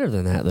was better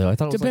than that though. I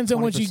thought it was Depends like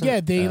on what you 20%.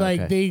 get. They Oh,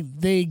 okay.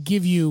 they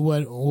give you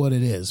what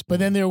it is. But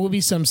then there will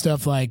be some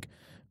stuff like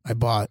I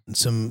bought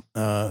some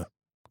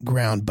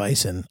ground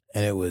bison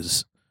and it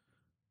was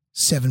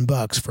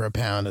 $7 for a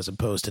pound as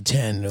opposed to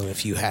 10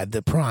 if you had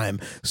the Prime.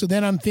 So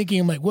then I'm thinking,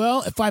 I'm like,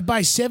 well, if I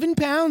buy 7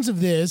 pounds of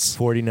this,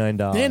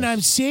 $49. then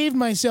I've saved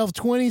myself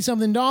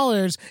 $20-something,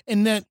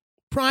 and that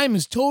Prime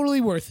is totally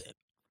worth it.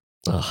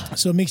 Ugh.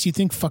 So it makes you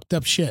think fucked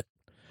up shit.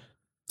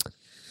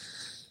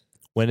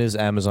 When is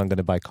Amazon going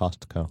to buy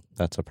Costco?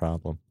 That's a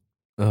problem.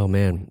 Oh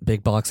man,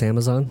 big box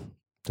Amazon.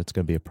 That's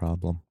going to be a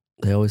problem.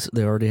 They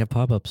already have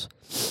pop-ups.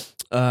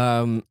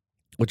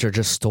 Which are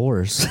just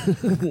stores.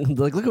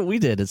 Like look what we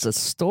did. It's a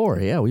store.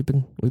 Yeah, we've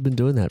been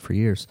doing that for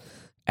years.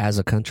 As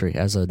a country,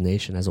 as a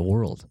nation, as a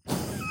world.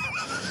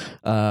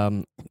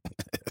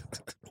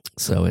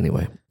 So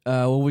anyway.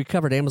 Well, we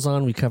covered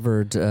Amazon. We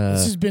covered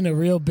This has been a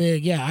real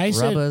big, I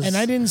said, Rubbas. and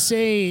I didn't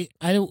say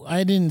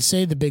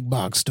the big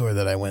box store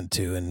that I went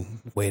to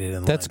and waited in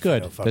line. That's for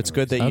good. no fucking That's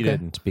good that reason. you Okay.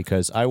 didn't,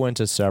 because I went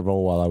to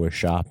several while I was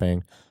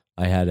shopping.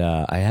 I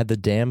had the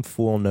damn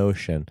fool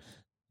notion.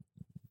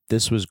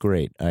 This was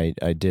great. I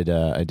did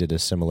a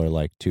similar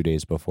like 2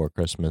 days before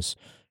Christmas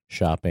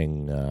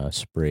shopping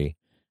spree,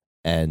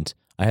 and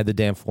I had the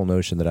damn fool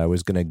notion that I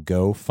was going to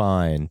go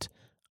find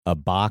a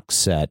box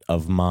set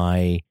of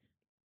my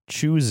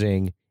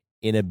choosing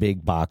in a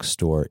big box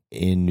store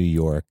in New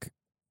York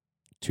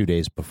 2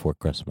 days before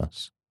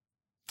Christmas.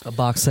 a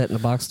box set in a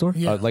box store.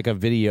 Yeah. Like a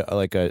video,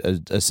 like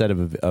a set of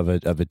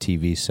a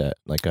TV set,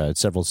 like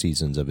several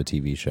seasons of a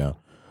TV show.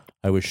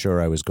 I was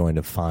sure I was going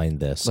to find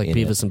this, Like in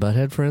Beavis and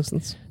Butthead, for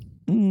instance.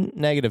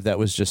 Negative. That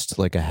was just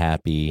like a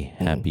happy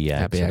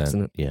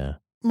accident. Yeah.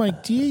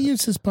 Mike, do you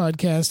use this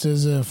podcast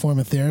as a form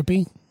of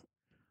therapy?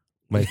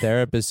 My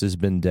therapist has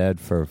been dead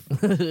for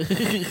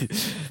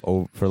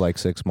like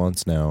 6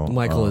 months now.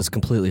 Michael is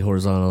completely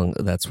horizontal.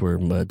 That's where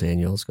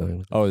Danielle's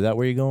going. Oh, is that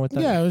where you're going with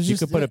that? Yeah, it was you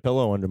just could put a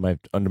pillow under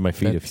my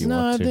feet if you No,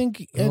 want I to.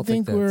 think don't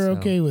think we're that's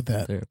okay with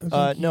that.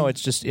 therapy. No,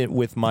 it's just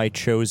with my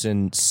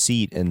chosen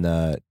seat in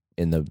the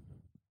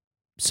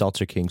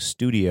Seltzer King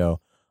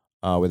studio.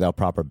 Without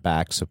proper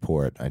back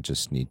support, I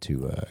just need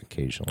to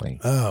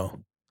occasionally. Oh.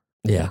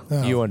 Yeah,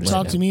 Oh. You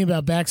understand. Talk to me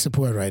about back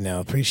support right now.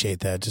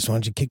 Appreciate that. Just why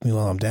don't you kick me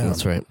while I'm down?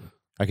 that's right.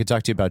 I could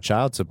talk to you about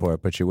child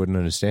support, but you wouldn't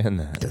understand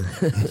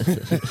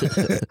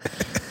that.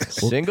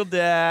 Single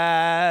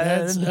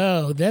dad.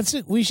 That's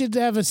it. We should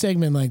have a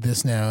segment like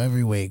this now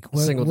every week.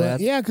 Single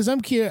dad? Yeah, because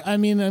I'm curious.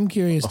 I'm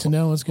curious to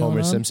know what's going Homer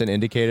on. Simpson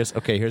indicators.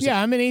 Okay, here's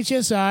Yeah, I'm an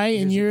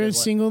HSI, and you're a good one.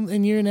 single,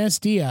 and you're an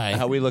SDI.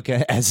 how we look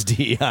at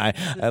SDI.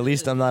 At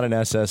least I'm not an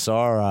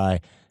SSRI.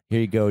 Here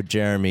you go,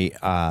 Jeremy.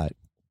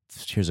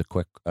 Here's a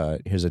quick.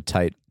 Here's a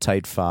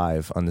tight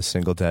 5 on the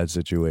single dad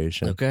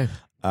situation. Okay.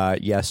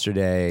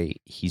 Yesterday,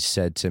 he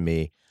said to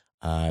me,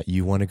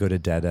 you want to go to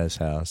Dada's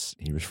house?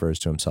 He refers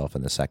to himself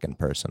in the second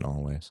person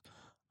always.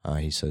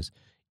 He says,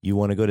 you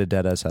want to go to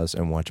Dada's house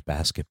and watch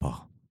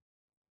basketball?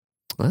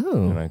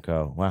 Oh. And I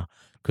go, wow.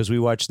 Because we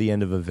watched the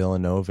end of a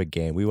Villanova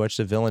game. We watched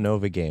a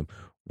Villanova game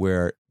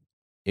where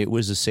it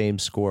was the same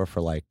score for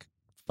like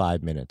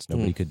 5 minutes.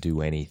 Nobody could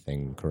do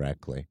anything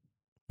correctly.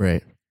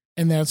 Right.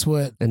 And that's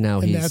what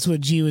that's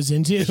what G was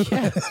into.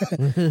 Yeah.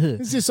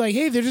 It's just like,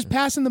 hey, they're just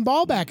passing the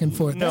ball back and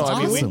forth. No, That's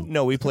I mean,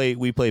 awesome.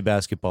 we play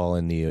basketball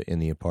in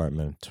the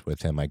apartment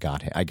with him. I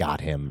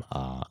got him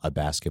a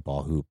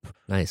basketball hoop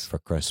Nice. for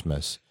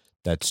Christmas.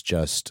 That's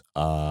just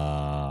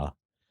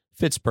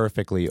fits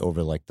perfectly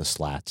over like the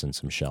slats and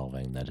some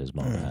shelving that his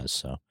mom has.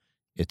 So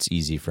it's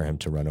easy for him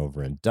to run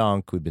over and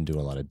dunk. We've been doing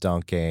a lot of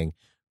dunking.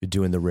 We're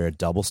doing the rare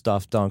double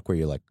stuff dunk where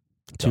you're like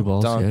Two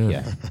balls, dunk.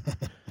 yeah.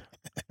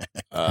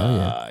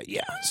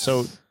 Yeah.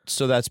 So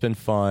that's been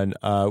fun.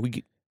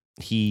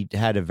 He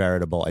had a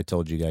veritable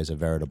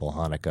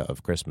Hanukkah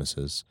of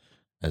Christmases,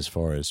 as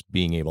far as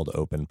being able to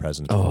open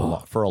presents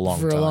for a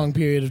long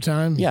period of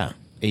time. Yeah,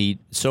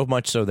 so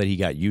much so that he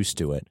got used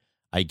to it.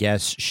 I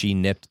guess she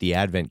nipped the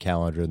advent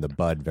calendar in the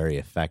bud very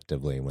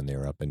effectively when they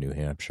were up in New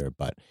Hampshire,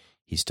 but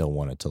he still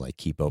wanted to like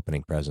keep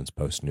opening presents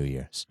post New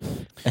Year's,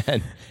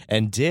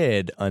 and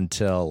did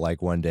until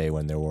like one day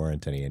when there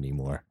weren't any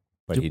anymore.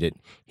 But he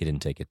didn't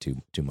take it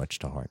too much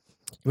to heart.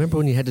 Remember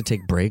when you had to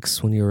take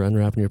breaks when you were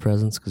unwrapping your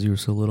presents because you were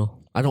so little?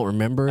 I don't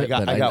remember it,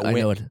 but I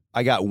know it.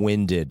 I got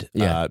winded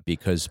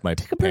because my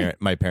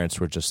break. my parents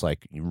were just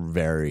like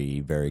very,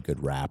 very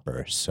good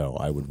rappers. So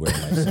I would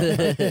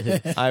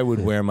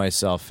wear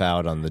myself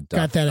out on the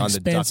Got that on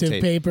expensive the duct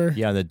tape. paper.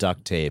 Yeah, on the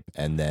duct tape,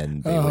 and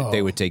then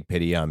they would take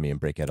pity on me and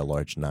break out a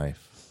large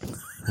knife,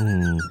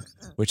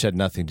 which had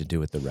nothing to do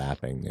with the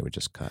rapping. They would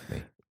just cut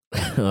me.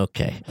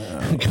 Okay.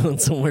 Going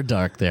somewhere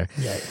dark there.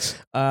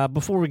 Yikes.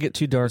 Before we get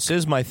too dark, This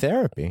is my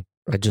therapy.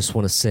 I just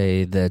want to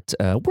say that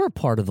we're a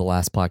part of the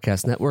Last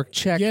Podcast Network.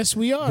 Check Yes,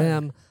 we are.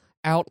 them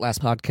out,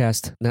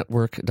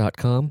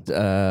 lastpodcastnetwork.com.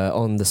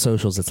 On the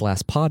socials, it's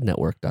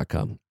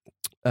lastpodnetwork.com.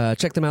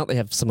 Check them out. They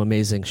have some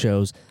amazing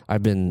shows. I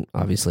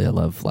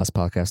love Last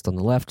Podcast on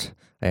the Left.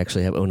 I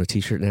actually own a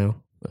t-shirt now.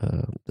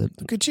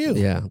 Look at you.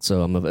 Yeah,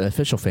 so I'm an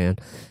official fan.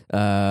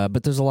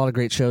 But there's a lot of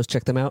great shows.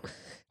 Check them out.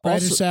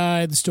 Brighter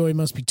Side, The Story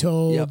Must Be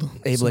Told. Yep.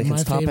 Abe Some of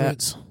Lincoln's my Top Hat.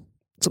 favorites.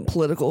 Some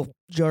political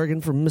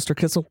jargon from Mr.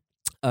 Kissel.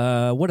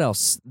 What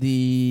else?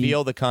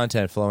 Feel the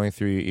content flowing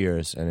through your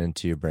ears and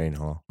into your brain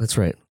hole. That's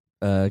right.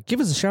 Give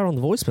us a shout on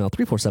the voicemail,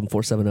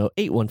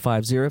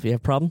 347-470-8150 if you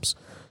have problems,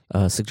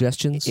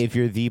 suggestions. If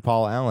you're the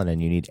Paul Allen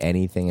and you need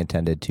anything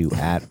attended to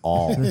at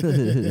all,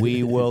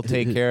 we will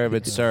take care of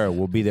it, sir.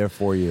 We'll be there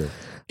for you.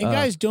 And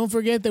guys, don't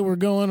forget that we're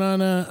going on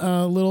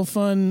a little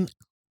fun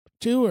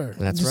tour.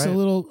 That's just right. A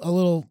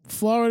little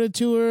Florida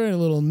tour, and a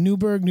little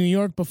Newburgh, New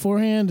York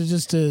beforehand,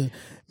 just to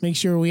make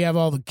sure we have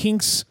all the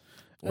kinks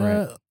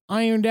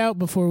ironed out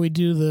before we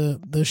do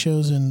the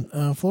shows in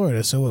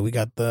Florida. So what we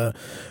got the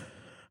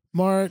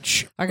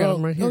March. I got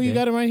them right here. Oh, you Dave.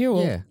 got them right here.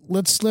 Well, Yeah.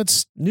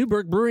 let's.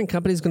 Newburgh Brewing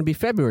Company is going to be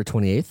February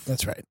 28th.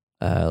 That's right.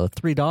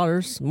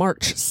 $3.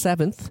 March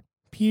 7th.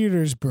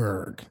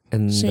 Petersburg,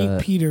 And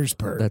St.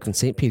 Petersburg. That's in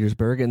St.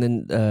 Petersburg. And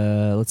then,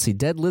 let's see,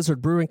 Dead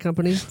Lizard Brewing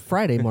Company,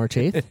 Friday, March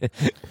 8th.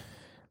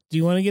 Do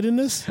you want to get in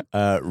this?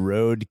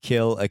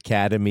 Roadkill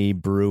Academy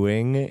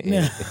Brewing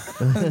No.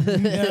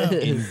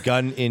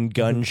 in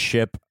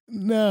Gunship,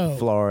 No.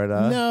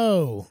 Florida.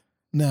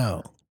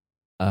 No.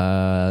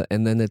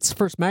 And then it's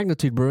First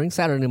Magnitude Brewing,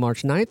 Saturday,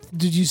 March 9th.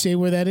 Did you say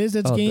where that is?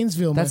 That's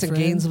Gainesville, That's my in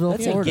friend. Gainesville,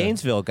 That's a Florida.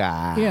 Gainesville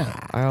guy.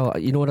 Yeah.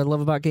 You know what I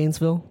love about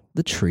Gainesville?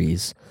 The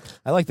trees.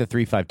 I like the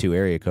 352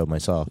 area code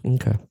myself.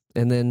 Okay.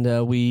 And then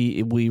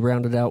we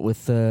rounded out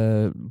with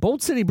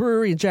Bold City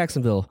Brewery in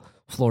Jacksonville,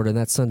 Florida, and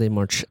that's Sunday,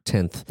 March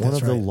 10th. One of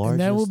the largest.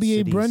 And that will be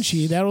cities. a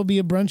brunchy. That'll be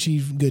a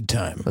brunchy good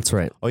time. That's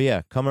right. Oh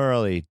yeah, come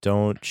early.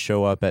 Don't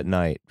show up at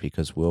night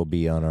because we'll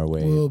be on our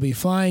way We'll be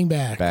flying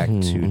back. back to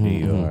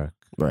New York.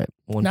 Right.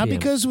 1 Not PM.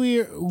 because we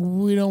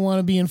don't want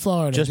to be in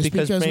Florida. Just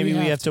because maybe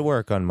we have to. to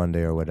work on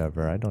Monday or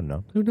whatever. I don't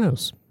know. Who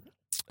knows?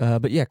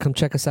 But yeah, come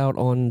check us out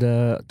on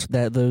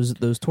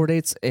those tour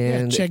dates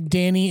and check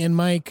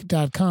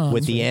DannyandMike.com.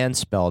 With the and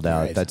spelled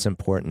out. Right. That's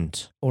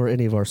important. or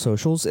any of our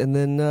socials. And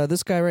then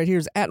this guy right here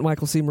is at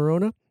Michael C.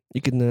 Morona. You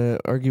can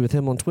argue with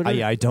him on Twitter.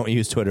 I don't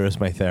use Twitter as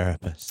my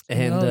therapist.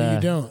 And No, you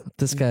don't.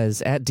 This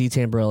guy's at D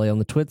Tamborelli on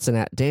the Twits and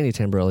at Danny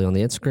Tamborelli on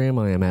the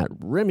Instagram. I am at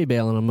Remy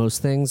Balin on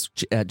most things,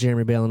 at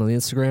Jeremy Balin on the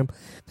Instagram.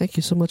 Thank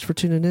you so much for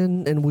tuning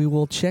in, and we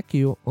will check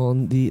you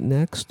on the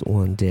next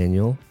one,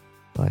 Daniel.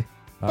 Bye.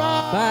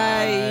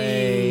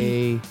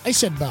 Bye. I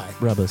said bye.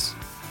 Rub us.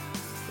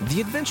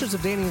 The Adventures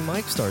of Danny and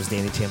Mike stars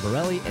Danny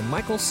Tamborelli and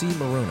Michael C.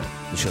 Morona.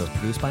 The show is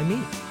produced by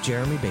me,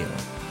 Jeremy Balin.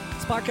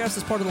 This podcast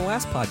is part of the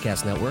Last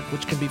Podcast Network,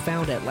 which can be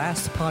found at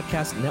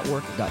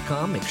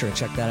lastpodcastnetwork.com. Make sure and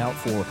check that out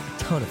for a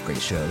ton of great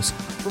shows.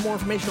 For more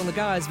information on the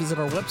guys, visit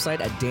our website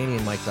at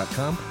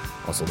dannyandmike.com.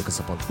 Also look us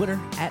up on Twitter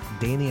at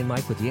Danny and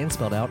Mike with the N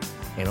spelled out,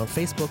 and on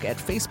Facebook at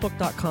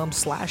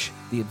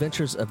facebook.com/The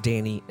Adventures of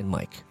Danny and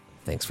Mike.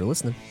 Thanks for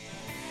listening.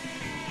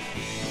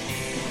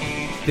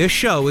 This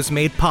show is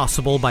made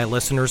possible by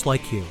listeners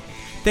like you.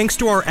 Thanks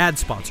to our ad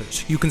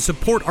sponsors. You can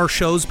support our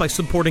shows by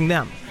supporting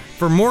them.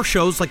 For more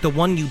shows like the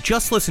one you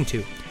just listened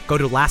to, go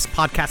to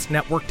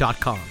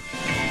lastpodcastnetwork.com.